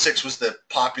 was the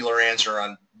popular answer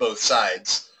on both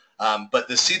sides, but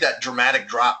to see that dramatic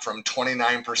drop from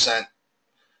 29%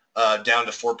 down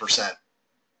to 4%.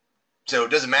 So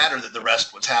it doesn't matter that the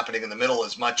rest what's happening in the middle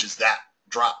as much as that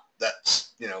drop.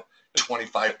 That's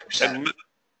 25%. And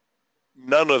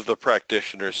none of the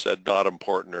practitioners said not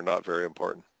important or not very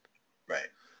important. Right.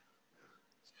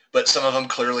 But some of them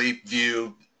clearly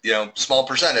view, small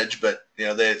percentage, but, they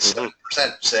 7%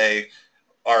 say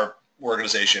our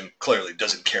organization clearly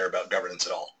doesn't care about governance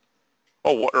at all.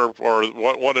 Oh, or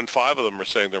 1 in 5 of them are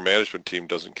saying their management team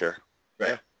doesn't care. Right.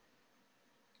 Yeah.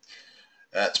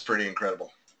 That's pretty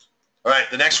incredible. All right,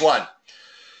 the next one.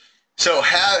 So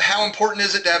how important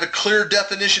is it to have a clear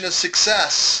definition of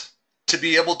success to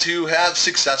be able to have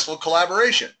successful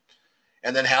collaboration?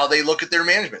 And then how they look at their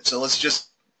management. So let's just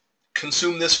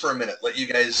consume this for a minute. Let you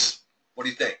guys, what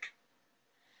do you think?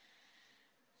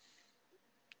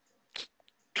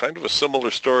 Kind of a similar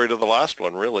story to the last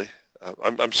one, really.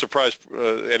 I'm surprised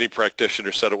any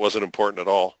practitioner said it wasn't important at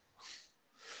all.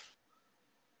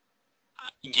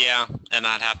 Yeah, and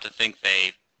I'd have to think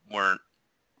they weren't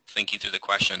thinking through the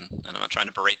question, and I'm not trying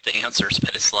to berate the answers,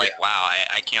 but it's like, wow,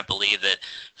 I can't believe that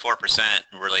 4%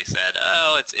 really said,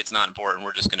 oh, it's not important,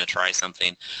 we're just going to try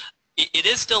something. It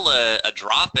is still a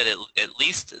drop, but at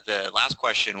least the last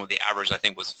question with the average, I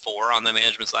think, was 4 on the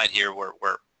management side. Here we're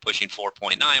pushing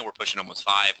 4.9, we're pushing almost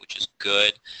 5, which is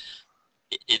good.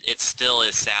 It still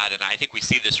is sad, and I think we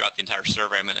see this throughout the entire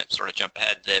survey. I'm going to sort of jump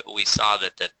ahead, that we saw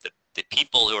that the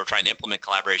people who are trying to implement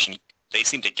collaboration, they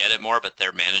seem to get it more, but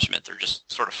their management, they're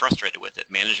just sort of frustrated with it.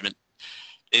 Management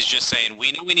is just saying,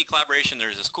 we need collaboration.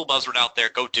 There's this cool buzzword out there.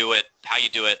 Go do it. How you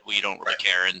do it, we don't really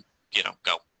care, and,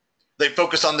 go. They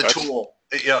focus on the tool.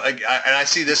 And I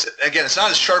see this, again, it's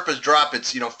not as sharp as drop.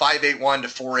 It's, 581 to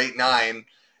 489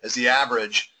 as the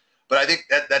average. But I think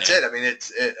that's it. I mean,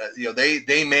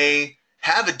 they may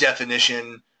have a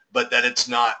definition, but that it's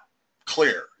not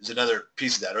clear is another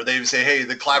piece of that. Or they say, hey,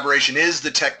 the collaboration is the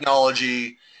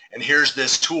technology, and here's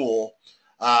this tool.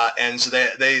 And so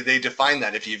they define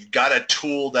that. If you've got a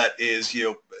tool that is,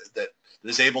 that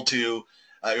is able to,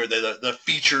 or the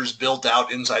features built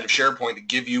out inside of SharePoint to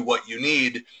give you what you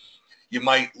need, you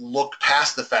might look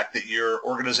past the fact that your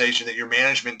organization, that your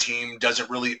management team doesn't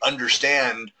really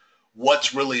understand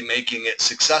what's really making it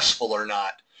successful or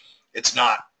not. It's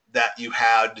not that you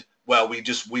had, well,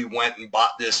 we went and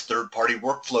bought this third-party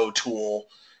workflow tool,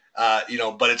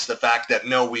 but it's the fact that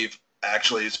no,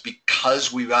 it's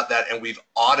because we got that and we've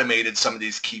automated some of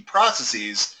these key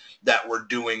processes that we're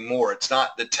doing more. It's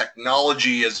not the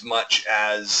technology as much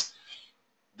as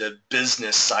the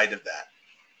business side of that.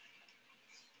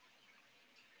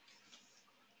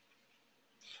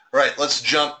 All right, let's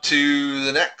jump to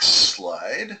the next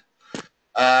slide.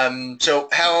 So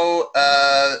how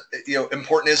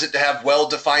important is it to have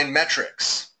well-defined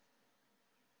metrics?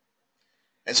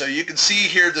 And so you can see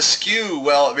here the skew.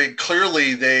 Well, I mean,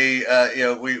 clearly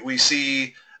we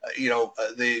see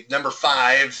the number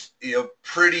 5,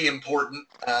 pretty important,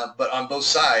 but on both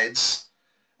sides.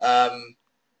 I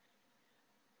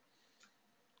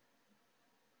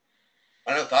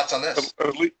don't know, thoughts on this?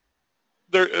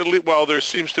 There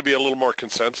seems to be a little more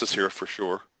consensus here for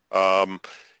sure,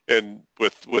 and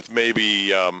with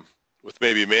maybe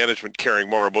management caring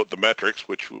more about the metrics,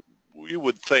 which you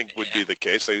would think would be the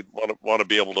case. They want to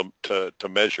be able to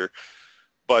measure,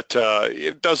 but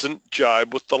it doesn't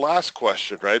jibe with the last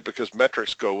question, right? Because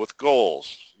metrics go with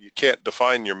goals. You can't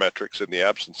define your metrics in the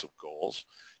absence of goals.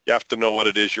 You have to know what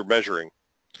it is you're measuring.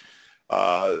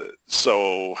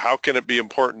 So how can it be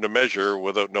important to measure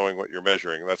without knowing what you're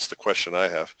measuring? That's the question I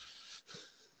have.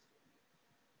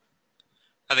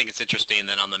 I think it's interesting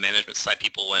that on the management side,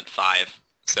 people went 5.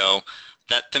 So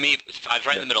that, to me, 5's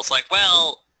right in the middle. It's like,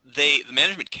 well, the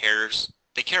management cares.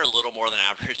 They care a little more than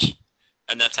average,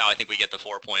 and that's how I think we get the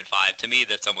 4.5. To me,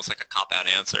 that's almost like a cop-out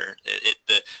answer.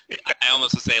 I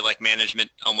almost would say like management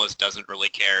almost doesn't really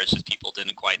care. It's just people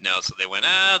didn't quite know, so they went,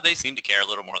 they seem to care a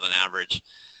little more than average.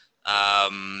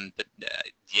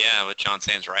 Yeah, what John's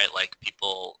saying is right. Like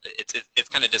people, it's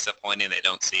kind of disappointing they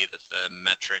don't see that the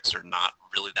metrics are not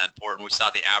really that important. We saw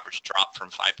the average drop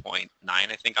from 5.9,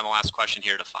 I think, on the last question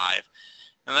here to 5,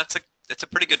 and it's a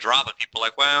pretty good drop. And people are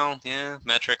like, well, yeah,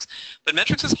 metrics, but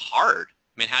metrics is hard.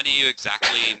 I mean, how do you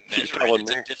exactly measure it?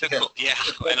 It's a difficult, yeah.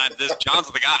 And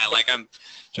John's the guy. Like John,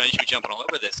 you should be jumping all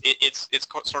over this. It's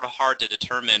sort of hard to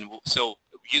determine. So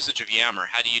usage of Yammer.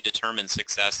 How do you determine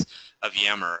success of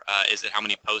Yammer? Is it how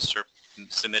many posts are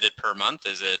submitted per month?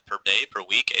 Is it per day, per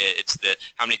week? It's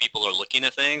how many people are looking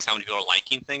at things, how many people are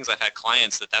liking things. I've had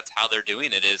clients that's how they're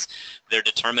doing it, is they're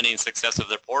determining success of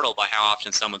their portal by how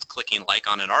often someone's clicking like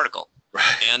on an article. Right.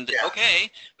 And yeah. Okay,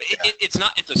 it's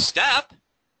a step,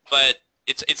 but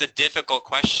it's a difficult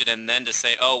question. And then to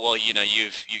say, oh well,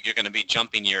 you're going to be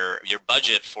jumping your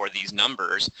budget for these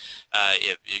numbers,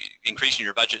 increasing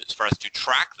your budget for us to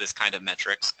track this kind of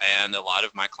metrics. And a lot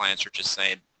of my clients are just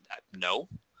saying, no,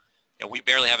 we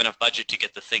barely have enough budget to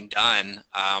get the thing done.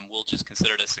 We'll just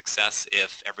consider it a success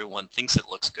if everyone thinks it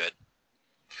looks good.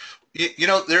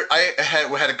 I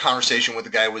had a conversation with a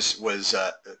guy was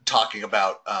talking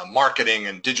about marketing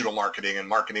and digital marketing and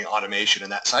marketing automation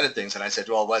and that side of things, and I said,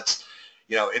 well, let's.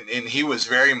 And he was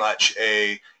very much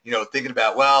thinking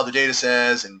about, well, the data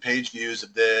says and page views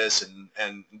of this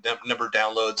and number of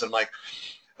downloads. I'm like,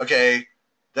 okay,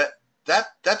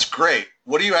 that's great.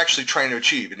 What are you actually trying to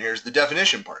achieve? And here's the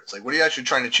definition part. It's like, what are you actually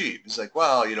trying to achieve? It's like,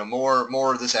 well,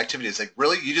 more of this activity. It's like,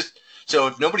 really? So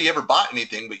if nobody ever bought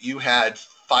anything, but you had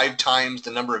 5 times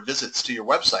the number of visits to your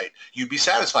website, you'd be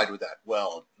satisfied with that?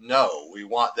 Well, no, we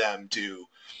want them to.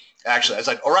 Actually, I was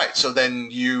like, all right, so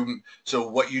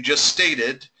what you just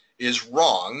stated is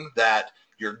wrong, that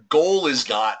your goal is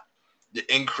not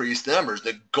to increase the numbers.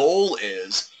 The goal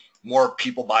is more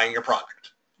people buying your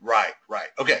product. Right.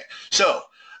 Okay. So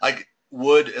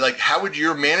how would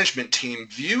your management team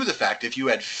view the fact if you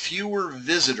had fewer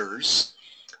visitors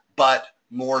but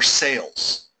more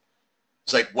sales?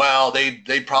 It's like, well,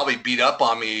 they probably beat up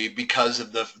on me because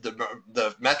of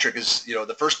the metric is,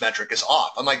 the first metric is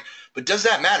off. I'm like, but does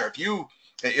that matter?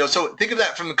 If so think of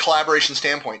that from a collaboration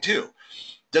standpoint too.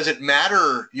 Does it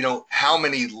matter, how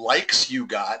many likes you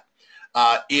got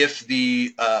if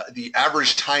the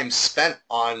average time spent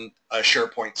on a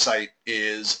SharePoint site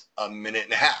is 1.5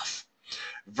 minutes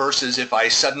versus if I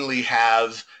suddenly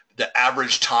have the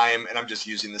average time, and I'm just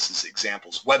using this as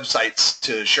examples, websites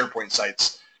to SharePoint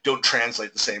sites don't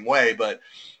translate the same way, but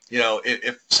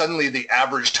if suddenly the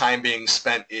average time being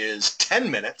spent is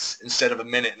 10 minutes instead of a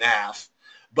minute and a half,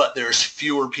 but there's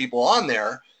fewer people on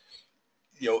there,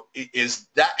 is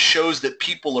that shows that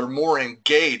people are more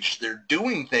engaged. They're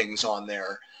doing things on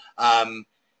there. And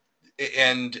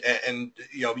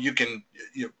you can,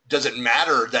 does it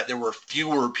matter that there were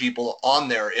fewer people on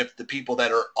there if the people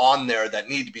that are on there that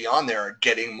need to be on there are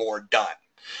getting more done?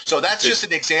 So that's just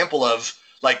an example of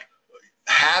like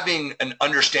having an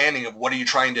understanding of what are you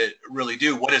trying to really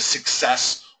do? What does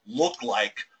success look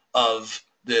like of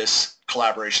this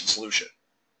collaboration solution?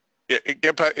 It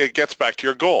gets back to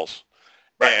your goals.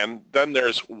 Right. And then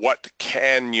there's what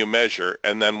can you measure,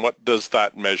 and then what does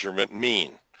that measurement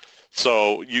mean?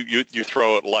 So you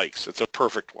throw out likes. It's a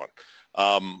perfect one.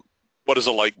 What does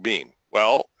a like mean?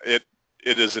 Well, it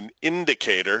is an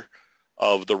indicator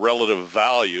of the relative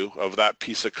value of that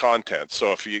piece of content.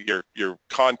 So if your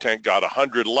content got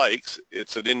 100 likes,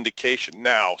 it's an indication.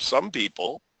 Now, some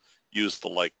people use the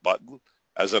like button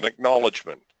as an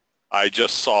acknowledgement. I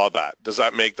just saw that. Does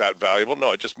that make that valuable?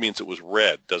 No, it just means it was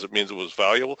read. Does it mean it was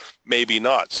valuable? Maybe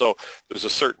not. So there's a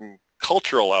certain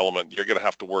cultural element you're going to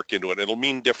have to work into it. It'll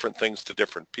mean different things to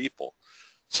different people.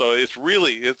 So it's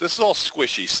really, this is all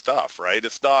squishy stuff, right?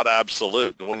 It's not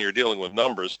absolute. When you're dealing with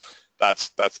numbers,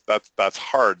 that's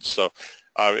hard. So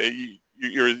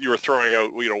you're throwing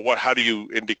out, how do you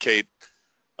indicate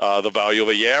the value of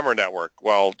a Yammer network?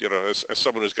 Well, as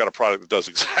someone who's got a product that does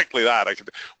exactly that,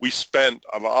 we spent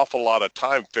an awful lot of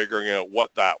time figuring out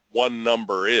what that one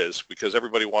number is, because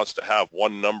everybody wants to have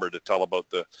one number to tell about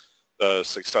the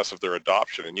success of their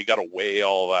adoption, and you got to weigh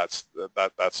all that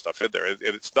stuff in there.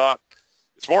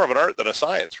 It's more of an art than a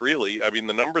science, really. I mean,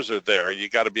 the numbers are there. You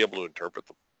got to be able to interpret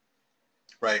them.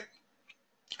 Right.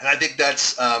 And I think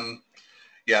that's,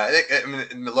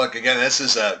 look, again, this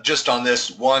is just on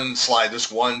this one slide,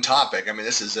 this one topic. I mean,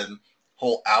 this is a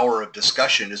whole hour of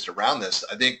discussion just around this.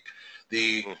 I think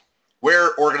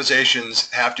where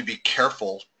organizations have to be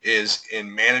careful is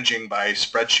in managing by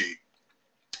spreadsheet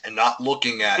and not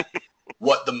looking at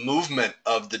what the movement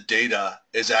of the data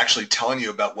is actually telling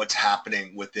you about what's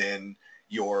happening within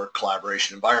your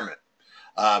collaboration environment.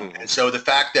 And so the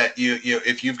fact that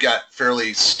if you've got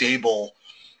fairly stable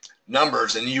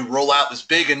numbers and you roll out this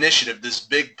big initiative, this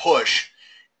big push,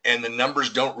 and the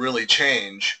numbers don't really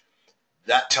change,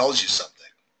 that tells you something.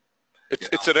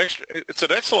 It's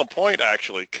an excellent point,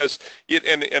 actually, because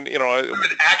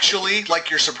actually, like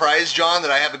you're surprised, John,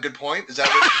 that I have a good point. Is that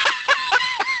what?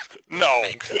 No.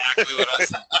 Exactly what I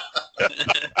said.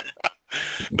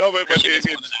 No, but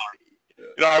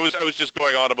I was just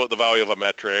going on about the value of a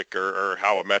metric or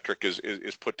how a metric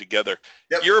is put together.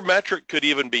 Yep. Your metric could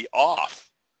even be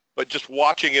off, but just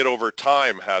watching it over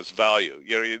time has value.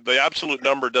 The absolute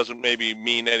number doesn't maybe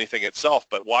mean anything itself,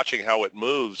 but watching how it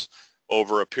moves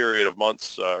over a period of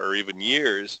months or even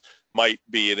years might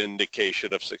be an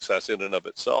indication of success in and of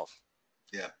itself.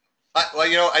 Yeah. I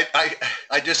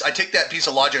take that piece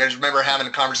of logic. I just remember having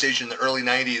a conversation in the early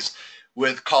 90s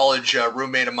with college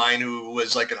roommate of mine who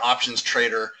was like an options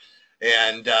trader,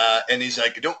 and he's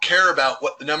like, I don't care about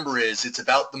what the number is. It's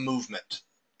about the movement.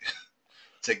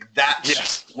 It's like,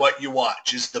 that's what you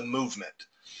watch is the movement.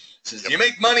 It says you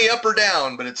make money up or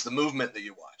down, but it's the movement that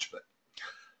you watch. But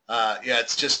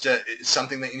it's just it's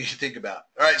something that you need to think about.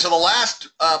 All right, so the last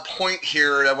point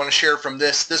here I want to share from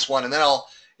this one, and then I'll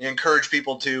encourage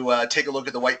people to take a look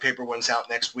at the white paper when it's out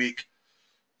next week.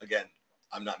 Again,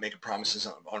 I'm not making promises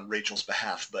on Rachel's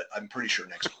behalf, but I'm pretty sure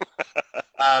next week.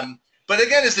 But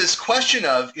again, is this question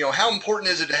of, how important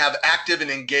is it to have active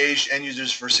and engaged end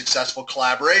users for successful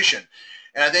collaboration?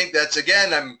 And I think that's,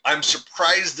 again, I'm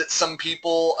surprised that some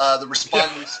people, the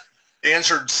respondents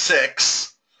answered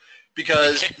 6,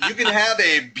 because you can have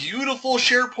a beautiful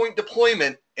SharePoint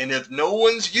deployment, and if no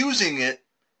one's using it,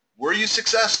 were you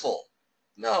successful?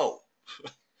 No.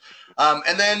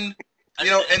 And then,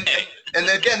 and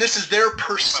again, this is their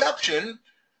perception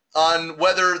on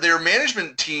whether their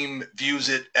management team views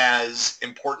it as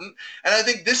important. And I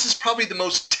think this is probably the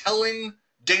most telling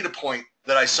data point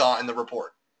that I saw in the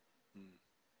report.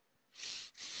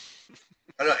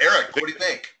 I don't know, Eric, what do you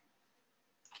think?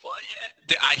 Well,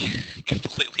 yeah, I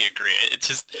completely agree. It's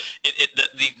just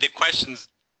the questions,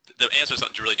 the answers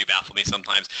really do baffle me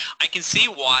sometimes. I can see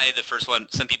why the first one,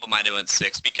 some people might have went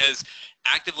 6, because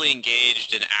actively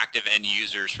engaged and active end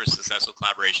users for successful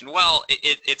collaboration. Well,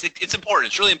 it's important.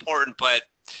 It's really important, but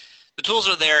the tools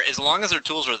are there. As long as their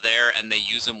tools are there and they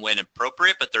use them when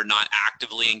appropriate, but they're not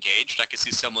actively engaged, I could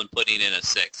see someone putting in a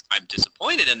 6. I'm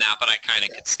disappointed in that, but I kind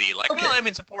of could see, like, well, I mean,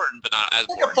 it's important, but not as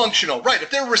important. Functional, right. If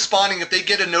they're responding, if they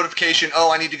get a notification,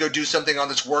 oh, I need to go do something on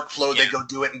this workflow, they go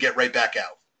do it and get right back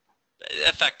out.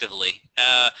 effectively.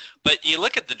 But you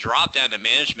look at the drop down to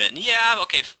management, and yeah,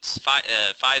 okay,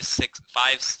 five, six,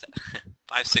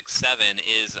 seven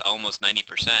is almost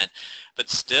 90%, but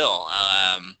still,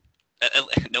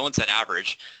 no one said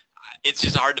average. It's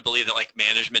just hard to believe that like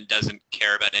management doesn't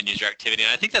care about end user activity,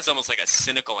 and I think that's almost like a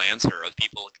cynical answer of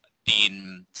people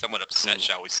being somewhat upset,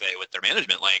 shall we say, with their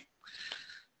management. Like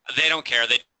they don't care.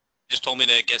 They just told me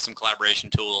to get some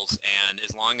collaboration tools, and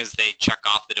as long as they check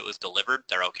off that it was delivered,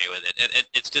 they're okay with it.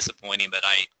 It's disappointing, but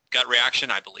gut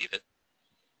reaction, I believe it.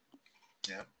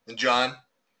 Yeah. And John?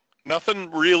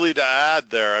 Nothing really to add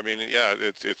there. I mean, yeah,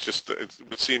 it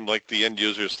would seem like the end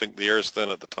users think the air is thin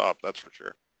at the top. That's for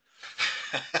sure.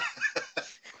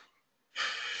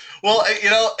 Well,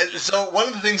 so one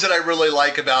of the things that I really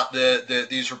like about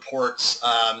these reports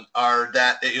are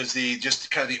that it is just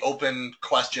kind of the open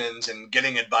questions and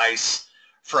getting advice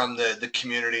from the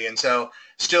community. And so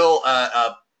still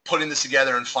putting this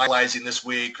together and finalizing this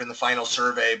week in the final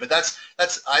survey. But that's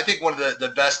I think one of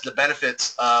the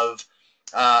benefits of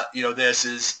this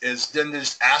is then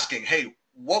just asking, hey,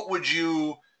 what would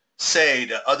you say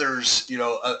to others,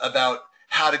 about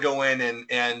how to go in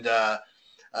and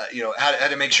how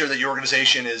to make sure that your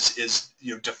organization is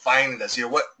defining this.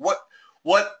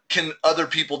 What can other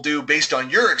people do based on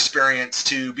your experience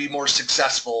to be more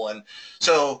successful? And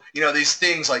so these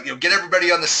things like get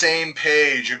everybody on the same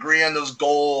page, agree on those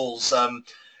goals.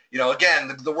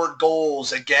 Again, the word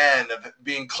goals again, of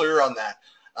being clear on that.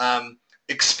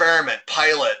 Experiment,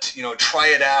 pilot, try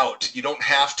it out. You don't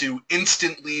have to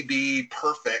instantly be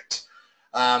perfect.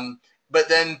 But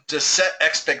then to set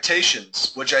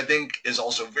expectations, which I think is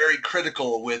also very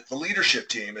critical with the leadership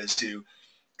team, is to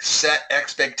set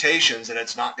expectations, and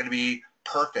it's not going to be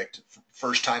perfect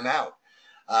first time out.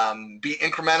 Be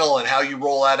incremental in how you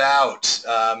roll that out.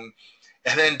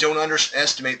 And then don't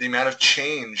underestimate the amount of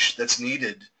change that's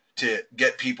needed to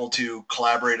get people to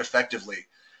collaborate effectively.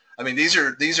 I mean, these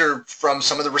are from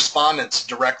some of the respondents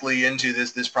directly into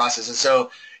this process. And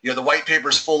so, the white paper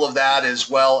is full of that, as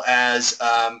well as,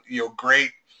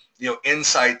 great,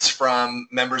 insights from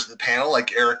members of the panel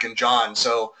like Eric and John.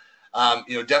 So,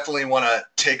 definitely want to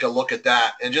take a look at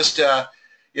that. And just to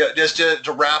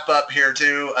wrap up here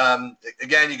too,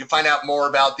 again, you can find out more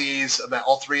about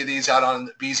all three of these out on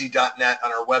beezy.net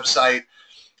on our website.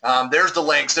 There's the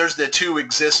links. There's the two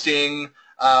existing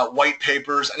white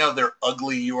papers. I know they're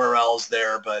ugly URLs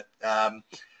there, but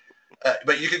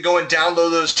you could go and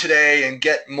download those today and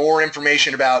get more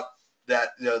information about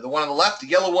that. The one on the left, the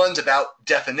yellow one's about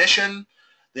definition.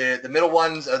 The middle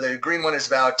one's, the green one is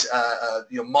about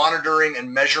monitoring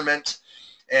and measurement.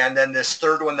 And then this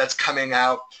third one that's coming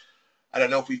out, I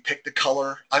don't know if we picked the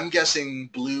color. I'm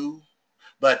guessing blue,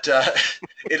 but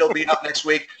it'll be out next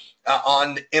week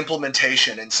on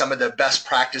implementation and some of the best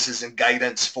practices and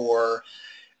guidance for.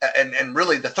 And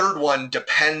really, the third one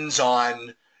depends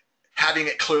on having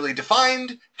it clearly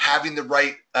defined, having the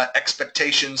right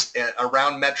expectations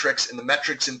around metrics and the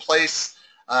metrics in place,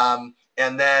 and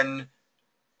then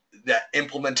that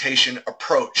implementation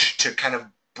approach to kind of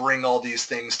bring all these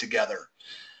things together.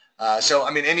 So,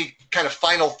 I mean, any kind of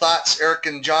final thoughts, Eric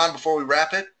and John, before we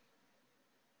wrap it?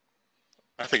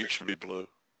 I think it should be blue.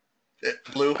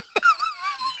 Blue?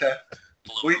 Okay.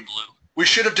 Blue. We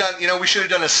should have done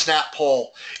a snap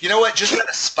poll. You know what? Just out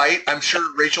of spite, I'm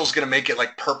sure Rachel's going to make it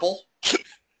like purple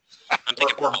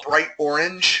or bright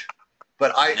orange,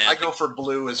 but I go for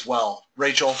blue as well.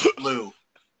 Rachel, blue.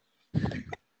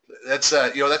 That's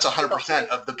 100%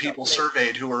 of the people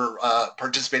surveyed who are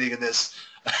participating in this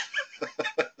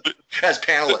as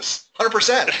panelists.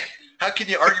 100%. How can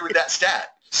you argue with that stat?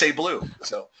 Say blue.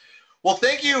 So, well,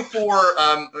 thank you for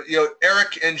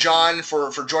Eric and John for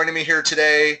joining me here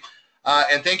today.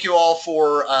 And thank you all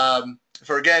for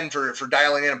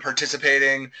dialing in and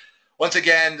participating. Once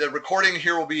again, the recording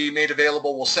here will be made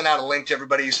available. We'll send out a link to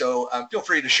everybody, so feel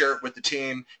free to share it with the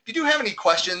team. If you do have any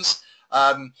questions,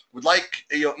 would like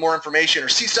more information, or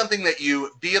see something that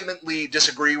you vehemently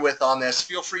disagree with on this,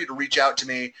 feel free to reach out to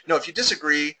me. No, if you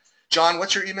disagree, John,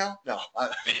 what's your email? No.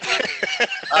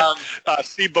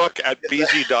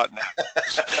 cbook@beezy.net.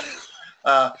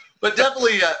 But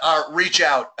definitely reach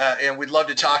out, and we'd love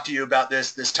to talk to you about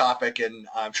this topic, and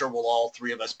I'm sure we'll all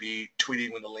three of us be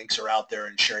tweeting when the links are out there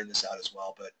and sharing this out as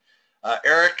well. But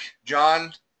Eric,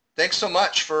 John, thanks so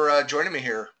much for joining me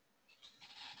here.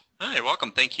 Oh, you're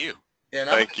welcome. Thank you.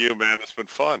 Thank you, man. It's been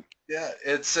fun. Yeah,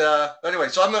 it's anyway.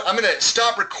 So I'm gonna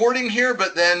stop recording here,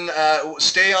 but then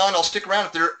stay on. I'll stick around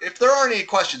if there aren't any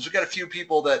questions. We've got a few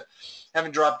people that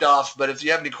haven't dropped off, but if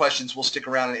you have any questions, we'll stick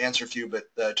around and answer a few.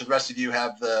 But to the rest of you,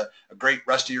 have a great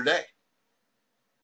rest of your day.